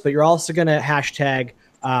flavors, but you're also going to hashtag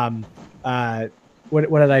What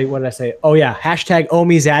did I say? Oh yeah, hashtag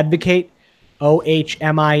Ohmies Advocate,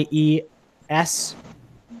 OHMIES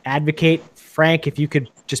Advocate. Frank, if you could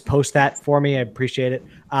just post that for me, I appreciate it.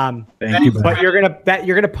 Thank you. But you're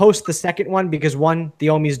gonna post the second one because one, the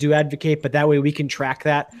Ohmies do advocate, but that way we can track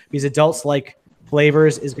that because adults like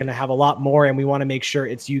flavors is going to have a lot more, and we want to make sure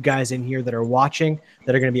it's you guys in here that are watching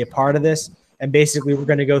that are going to be a part of this. And basically, we're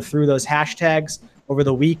going to go through those hashtags over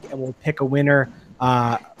the week, and we'll pick a winner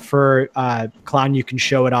for Clown. You can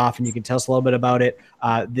show it off, and you can tell us a little bit about it.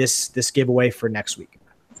 This giveaway for next week.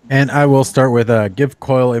 And I will start with give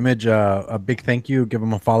Coil Image a big thank you. Give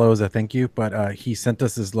him a follow as a thank you. But he sent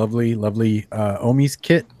us this lovely Ohmies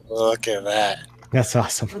kit. Look at that. That's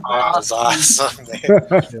awesome. That's awesome. Yeah,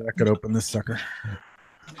 I could open this sucker.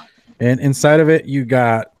 And inside of it, you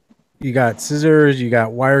got scissors, you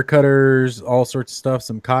got wire cutters, all sorts of stuff,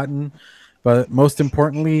 some cotton. But most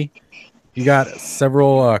importantly, you got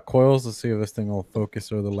several coils. Let's see if this thing will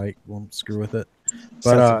focus or the light won't screw with it.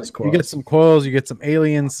 But you get some coils, you get some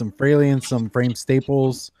aliens, some fralians, some frame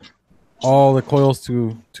staples, all the coils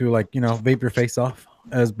to like, you know, vape your face off,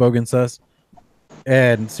 as Bogan says.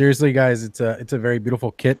 And seriously, guys, it's a very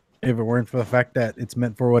beautiful kit. If it weren't for the fact that it's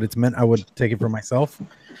meant for what it's meant, I would take it for myself.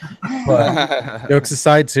 But jokes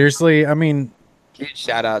aside, seriously, I mean, huge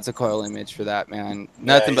shout out to Coil Image for that, man.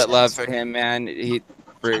 Nothing but love for him, man.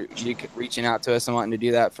 For you reaching out to us and wanting to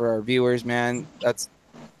do that for our viewers, man. That's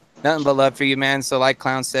nothing but love for you, man. So like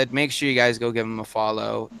Clown said, make sure you guys go give him a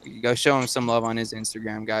follow. Go show him some love on his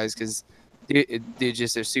Instagram, guys, because dude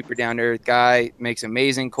just a super down to earth guy, makes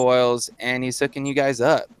amazing coils, and he's hooking you guys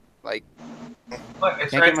up. Like, look,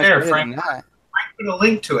 it's right there, Frank. Frank put a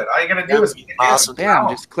link to it. All you gotta do is awesome. Bam,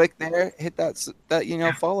 just click there, hit that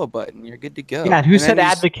follow button. You're good to go. Yeah, who said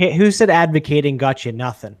advocate? Who said advocating got you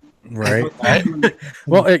nothing? Right.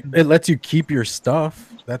 Well, it lets you keep your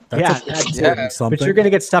stuff. That's something. But you're gonna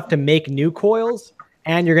get stuff to make new coils,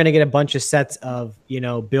 and you're gonna get a bunch of sets of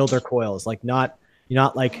builder coils, like not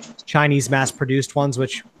like Chinese mass-produced ones,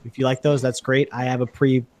 which if you like those, that's great. I have a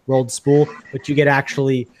pre-rolled spool, but you get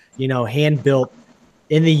actually, hand-built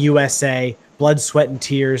in the USA, blood, sweat, and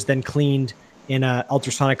tears, then cleaned in a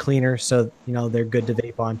ultrasonic cleaner, so they're good to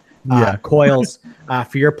vape on. Coils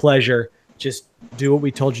for your pleasure. Just do what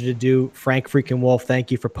we told you to do. Frank freaking Wolf, thank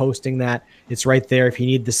you for posting that. It's right there. If you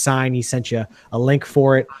need the sign, he sent you a link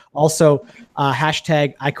for it. Also,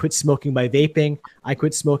 hashtag I quit smoking by vaping. I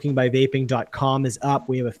quit smoking by vaping.com is up.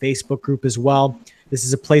 We have a Facebook group as well. This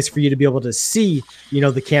is a place for you to be able to see,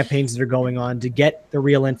 the campaigns that are going on, to get the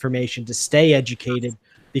real information, to stay educated,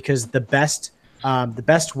 because the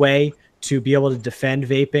best way to be able to defend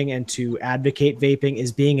vaping and to advocate vaping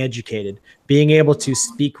is being educated, being able to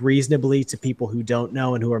speak reasonably to people who don't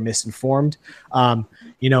know and who are misinformed,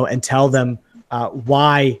 and tell them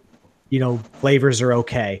why, flavors are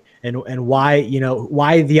okay, and why,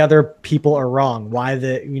 why the other people are wrong, why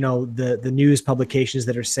the news publications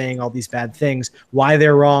that are saying all these bad things, why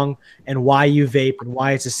they're wrong, and why you vape, and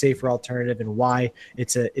why it's a safer alternative, and why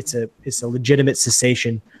it's a legitimate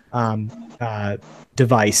cessation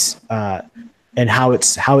device, and how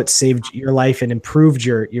it's saved your life and improved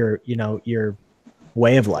your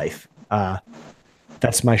way of life.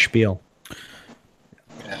 That's my spiel.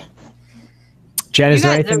 Jen, is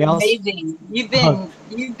there anything else? Amazing.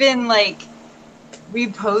 You've been like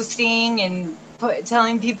reposting and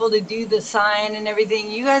telling people to do the sign and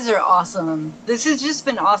everything. You guys are awesome. This has just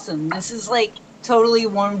been awesome. This is like totally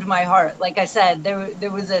warmed my heart. Like I said,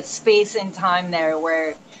 there was a space and time there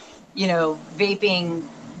where vaping,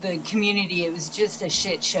 the community, it was just a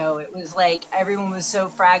shit show. It was like everyone was so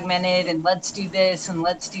fragmented, and let's do this and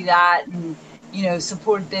let's do that, and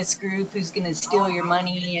support this group who's going to steal your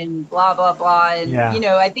money and blah blah blah. And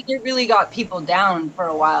I think it really got people down for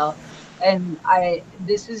a while. And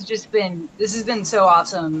this has been so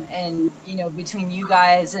awesome. And between you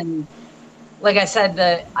guys and, like I said,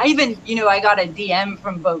 I got a DM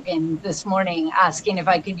from Bogan this morning asking if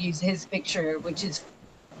I could use his picture, which is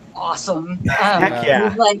awesome. Heck yeah.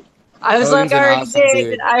 I was like, I already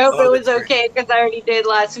did. Dude. I hope it was okay because I already did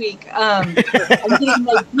last week. I'm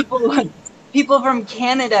getting people from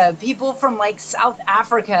Canada, people from South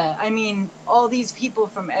Africa. I mean, all these people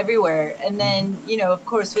from everywhere. And then, of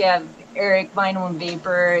course, we have Eric Vinyl and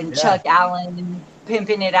Vapor and Chuck Allen and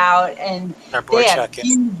pimping it out. And they have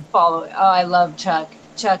huge following. Oh, I love Chuck.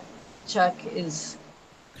 Chuck is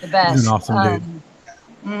the best. He's an awesome dude.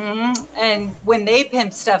 Mm-hmm. And when they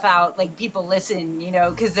pimp stuff out, people listen,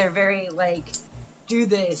 because they're very do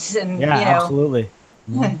this and absolutely.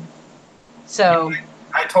 So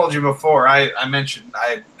I told you before. I mentioned.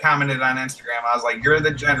 I commented on Instagram. I was like, "You're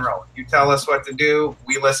the general. You tell us what to do.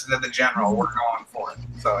 We listen to the general. We're going for it."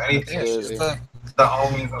 So anything. Yeah, she's the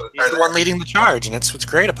Ohmies He's the one leading the charge, and that's what's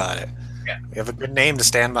great about it. Yeah. We have a good name to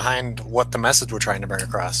stand behind what the message we're trying to bring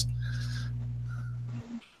across.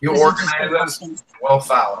 You organize us, we'll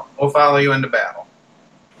follow. We'll follow you into battle.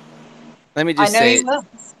 Let me just say,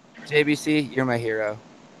 JBC, you're my hero.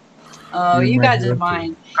 Oh, you guys are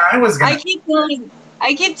mine.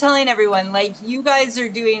 I keep telling everyone, like, you guys are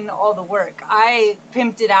doing all the work. I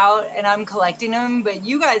pimped it out and I'm collecting them, but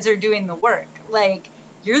you guys are doing the work. Like,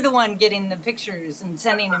 you're the one getting the pictures and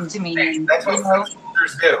sending them to me. And, that's what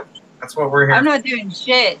soldiers do. That's what we're here. I'm not doing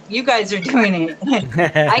shit. You guys are doing it.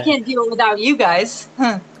 I can't do it without you guys.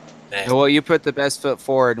 Huh. Well, you put the best foot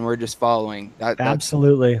forward, and we're just following.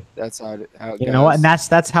 Absolutely. That's how it goes. You know, and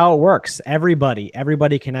that's how it works. Everybody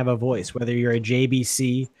can have a voice, whether you're a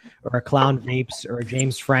JBC or a Clown Vapes or a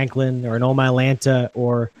James Franklin or an Ohm.My.Lanta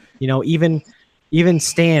or, you know, even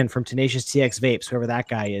Stan from Tenacious TX Vapes, whoever that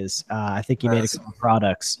guy is. I think he made a couple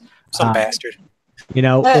products. Some bastard. You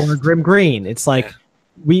know, or Grim Green. It's like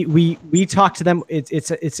we talk to them.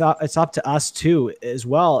 It's up to us too as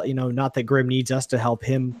well. You know, not that Grim needs us to help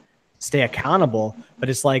him stay accountable, but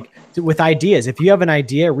it's like with ideas. If you have an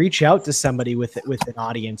idea, reach out to somebody with an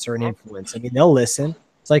audience or an influence. I mean, they'll listen.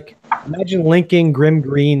 It's like, imagine linking Grim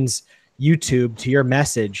Green's YouTube to your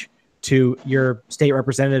message to your state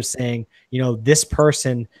representative saying, you know, this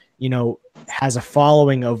person, you know, has a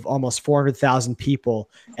following of almost 400,000 people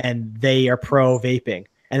and they are pro vaping.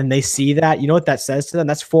 And then they see that, you know what that says to them?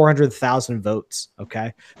 That's 400,000 votes.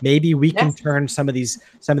 Okay. Maybe we can turn some of these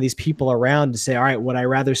people around to say, all right, would I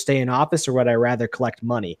rather stay in office or would I rather collect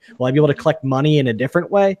money? Will I be able to collect money in a different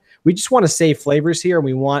way? We just want to save flavors here. And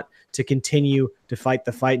we want to continue to fight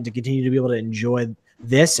the fight and to continue to be able to enjoy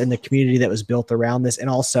this and the community that was built around this, and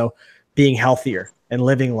also being healthier and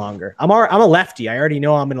living longer. I'm a lefty. I already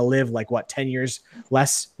know I'm going to live like 10 years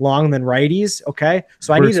less long than righties. Okay.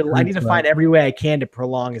 So I need to find every way I can to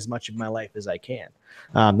prolong as much of my life as I can.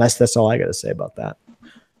 That's all I got to say about that.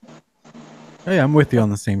 Hey, I'm with you on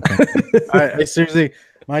the same thing. I seriously,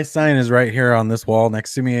 my sign is right here on this wall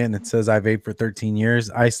next to me, and it says I vaped for 13 years.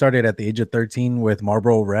 I started at the age of 13 with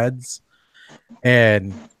Marlboro Reds,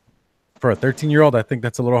 and for a 13-year-old, I think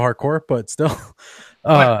that's a little hardcore, but still.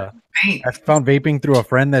 I found vaping through a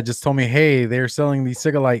friend that just told me, hey, they're selling these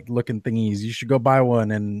cigarette looking thingies. You should go buy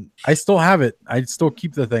one. And I still have it. I still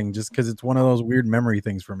keep the thing just because it's one of those weird memory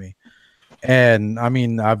things for me. And I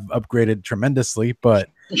mean, I've upgraded tremendously, but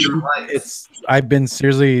I'm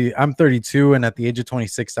 32. And at the age of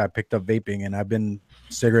 26, I picked up vaping and I've been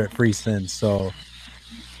cigarette free since. So,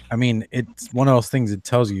 I mean, it's one of those things it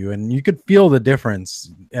tells you, and you could feel the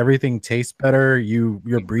difference. Everything tastes better.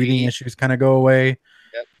 Your breathing issues kind of go away.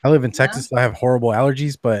 Yep. I live in Texas, so I have horrible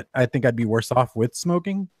allergies, but I think I'd be worse off with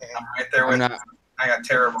smoking. I'm right there with I got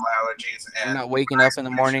terrible allergies. And I'm not waking up in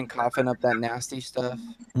the morning coughing up that nasty stuff.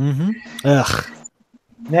 Mm-hmm. Ugh.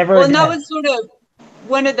 Never. Well, that was sort of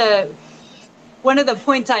one of the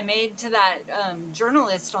points I made to that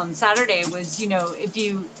journalist on Saturday was, you know, if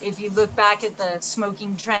you look back at the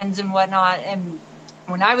smoking trends and whatnot, and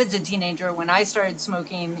when I was a teenager, when I started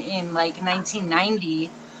smoking in like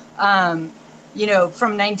 1990, you know,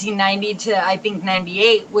 from 1990 to I think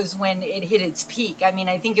 98 was when it hit its peak. I mean,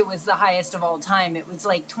 I think it was the highest of all time. It was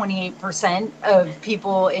like 28% of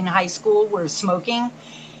people in high school were smoking,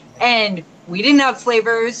 and we didn't have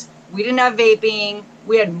flavors. We didn't have vaping.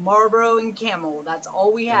 We had Marlboro and Camel. That's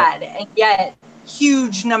all we had. And yet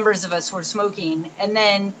huge numbers of us were smoking. And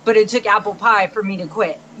then, but it took apple pie for me to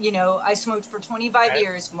quit. You know, I smoked for 25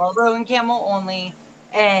 years, Marlboro and Camel only.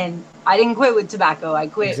 And I didn't quit with tobacco. I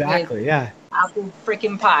quit with apple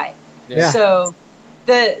freaking pie. Yeah. So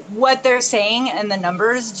what they're saying and the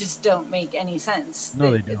numbers just don't make any sense.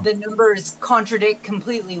 No, they don't. The numbers contradict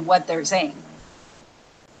completely what they're saying.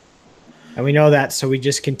 And we know that, so we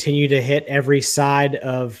just continue to hit every side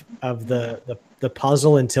of the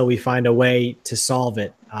puzzle until we find a way to solve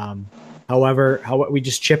it. However we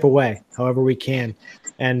just chip away, however we can,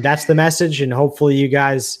 and that's the message. And hopefully, you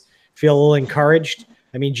guys feel a little encouraged.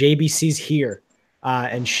 I mean, JBC's here,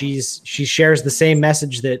 and she shares the same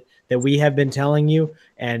message that we have been telling you,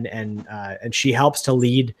 and she helps to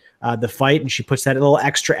lead the fight, and she puts that little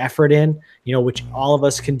extra effort in, you know, which all of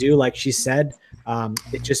us can do, like she said.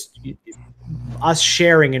 Us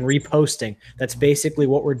sharing and reposting, that's basically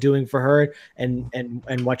what we're doing for her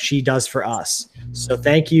and what she does for us. So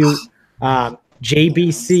thank you,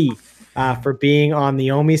 JBC, for being on the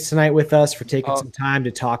Ohmies tonight with us, for taking some time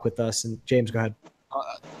to talk with us. And James, go ahead.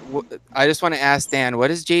 I just want to ask Dan, what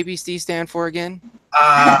does JBC stand for again?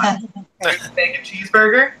 Bacon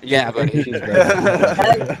cheeseburger? Yeah, buddy.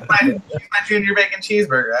 Cheeseburger. She's my junior bacon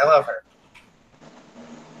cheeseburger. I love her.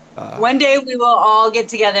 One day we will all get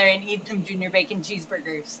together and eat some junior bacon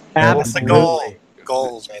cheeseburgers. That's the goal.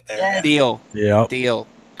 Goals right there. Yes. Deal. Yeah. Deal.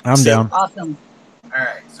 I'm down. Awesome. All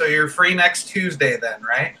right. So you're free next Tuesday then,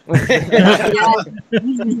 right? Yeah.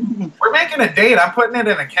 We're making a date. I'm putting it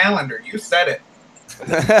in a calendar. You said it.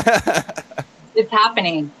 It's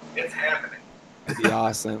happening. It's happening. That'd be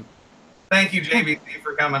awesome. Thank you, JBC,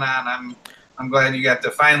 for coming on. I'm glad you got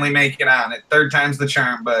to finally make it on. Third time's the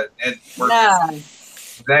charm, but it worked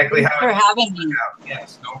exactly Thanks how for it having me. out.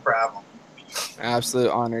 Yes, no problem. Absolute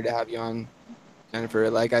honor to have you on, Jennifer.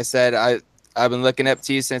 Like I said, I've been looking up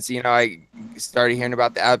to you since I started hearing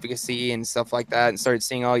about the advocacy and stuff like that, and started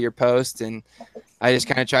seeing all your posts, and I just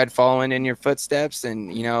kind of tried following in your footsteps,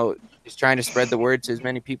 and just trying to spread the word to as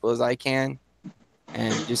many people as I can.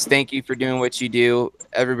 And just thank you for doing what you do.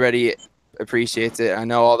 Everybody appreciates it. I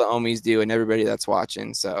know all the Ohmies do, and everybody that's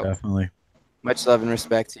watching. So Definitely. much love and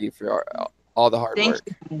respect to you for all the hard work.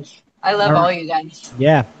 Thank you. I love all you guys.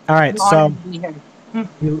 Yeah. All right. I'm So honored to be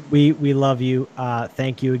here. we love you.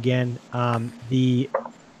 Thank you again. I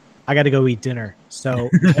got to go eat dinner. So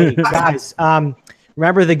hey, guys,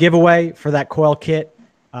 remember the giveaway for that coil kit?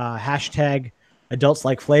 Hashtag adults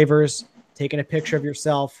like flavors. Taking a picture of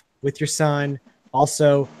yourself with your son.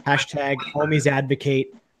 Also hashtag homies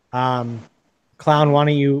advocate. Clown, why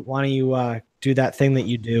don't you do that thing that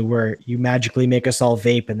you do where you magically make us all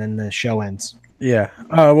vape and then the show ends? Yeah.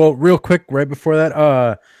 Well, real quick, right before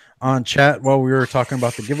that, on chat while we were talking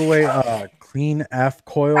about the giveaway, Clean F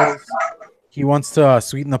Coils, he wants to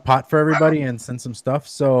sweeten the pot for everybody and send some stuff.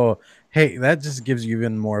 So hey, that just gives you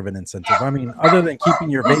even more of an incentive. I mean, other than keeping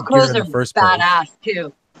your Those vape gear clothes in the are first place. badass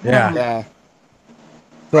too. Yeah. Yeah.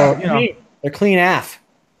 So They're clean AF.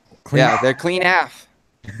 Yeah, they're clean AF.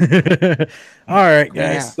 All right, guys.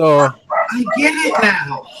 Yeah. So I get it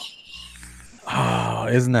now. oh,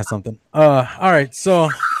 isn't that something? All right. So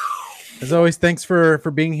as always, thanks for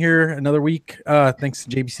being here another week. Thanks to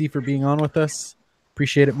JBC for being on with us.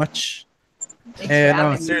 Appreciate it much. Thanks for And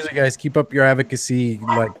having me. seriously, guys, keep up your advocacy.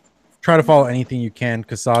 Like, try to follow anything you can.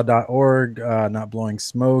 CASA.org, Not Blowing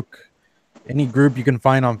Smoke. Any group you can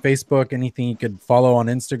find on Facebook. Anything you could follow on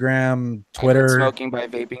Instagram, Twitter.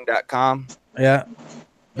 Smokingbyvaping.com. Yeah.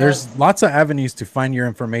 There's lots of avenues to find your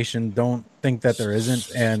information. Don't think that there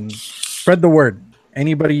isn't. And spread the word.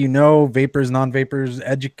 Anybody you know, vapors, non-vapors,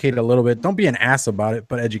 educate a little bit. Don't be an ass about it,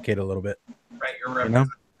 but educate a little bit. Right, you're You know?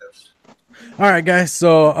 representatives. All right, guys.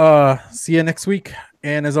 So see you next week.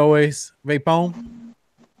 And as always, vape on.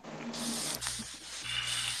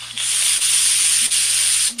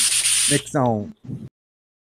 Mix on.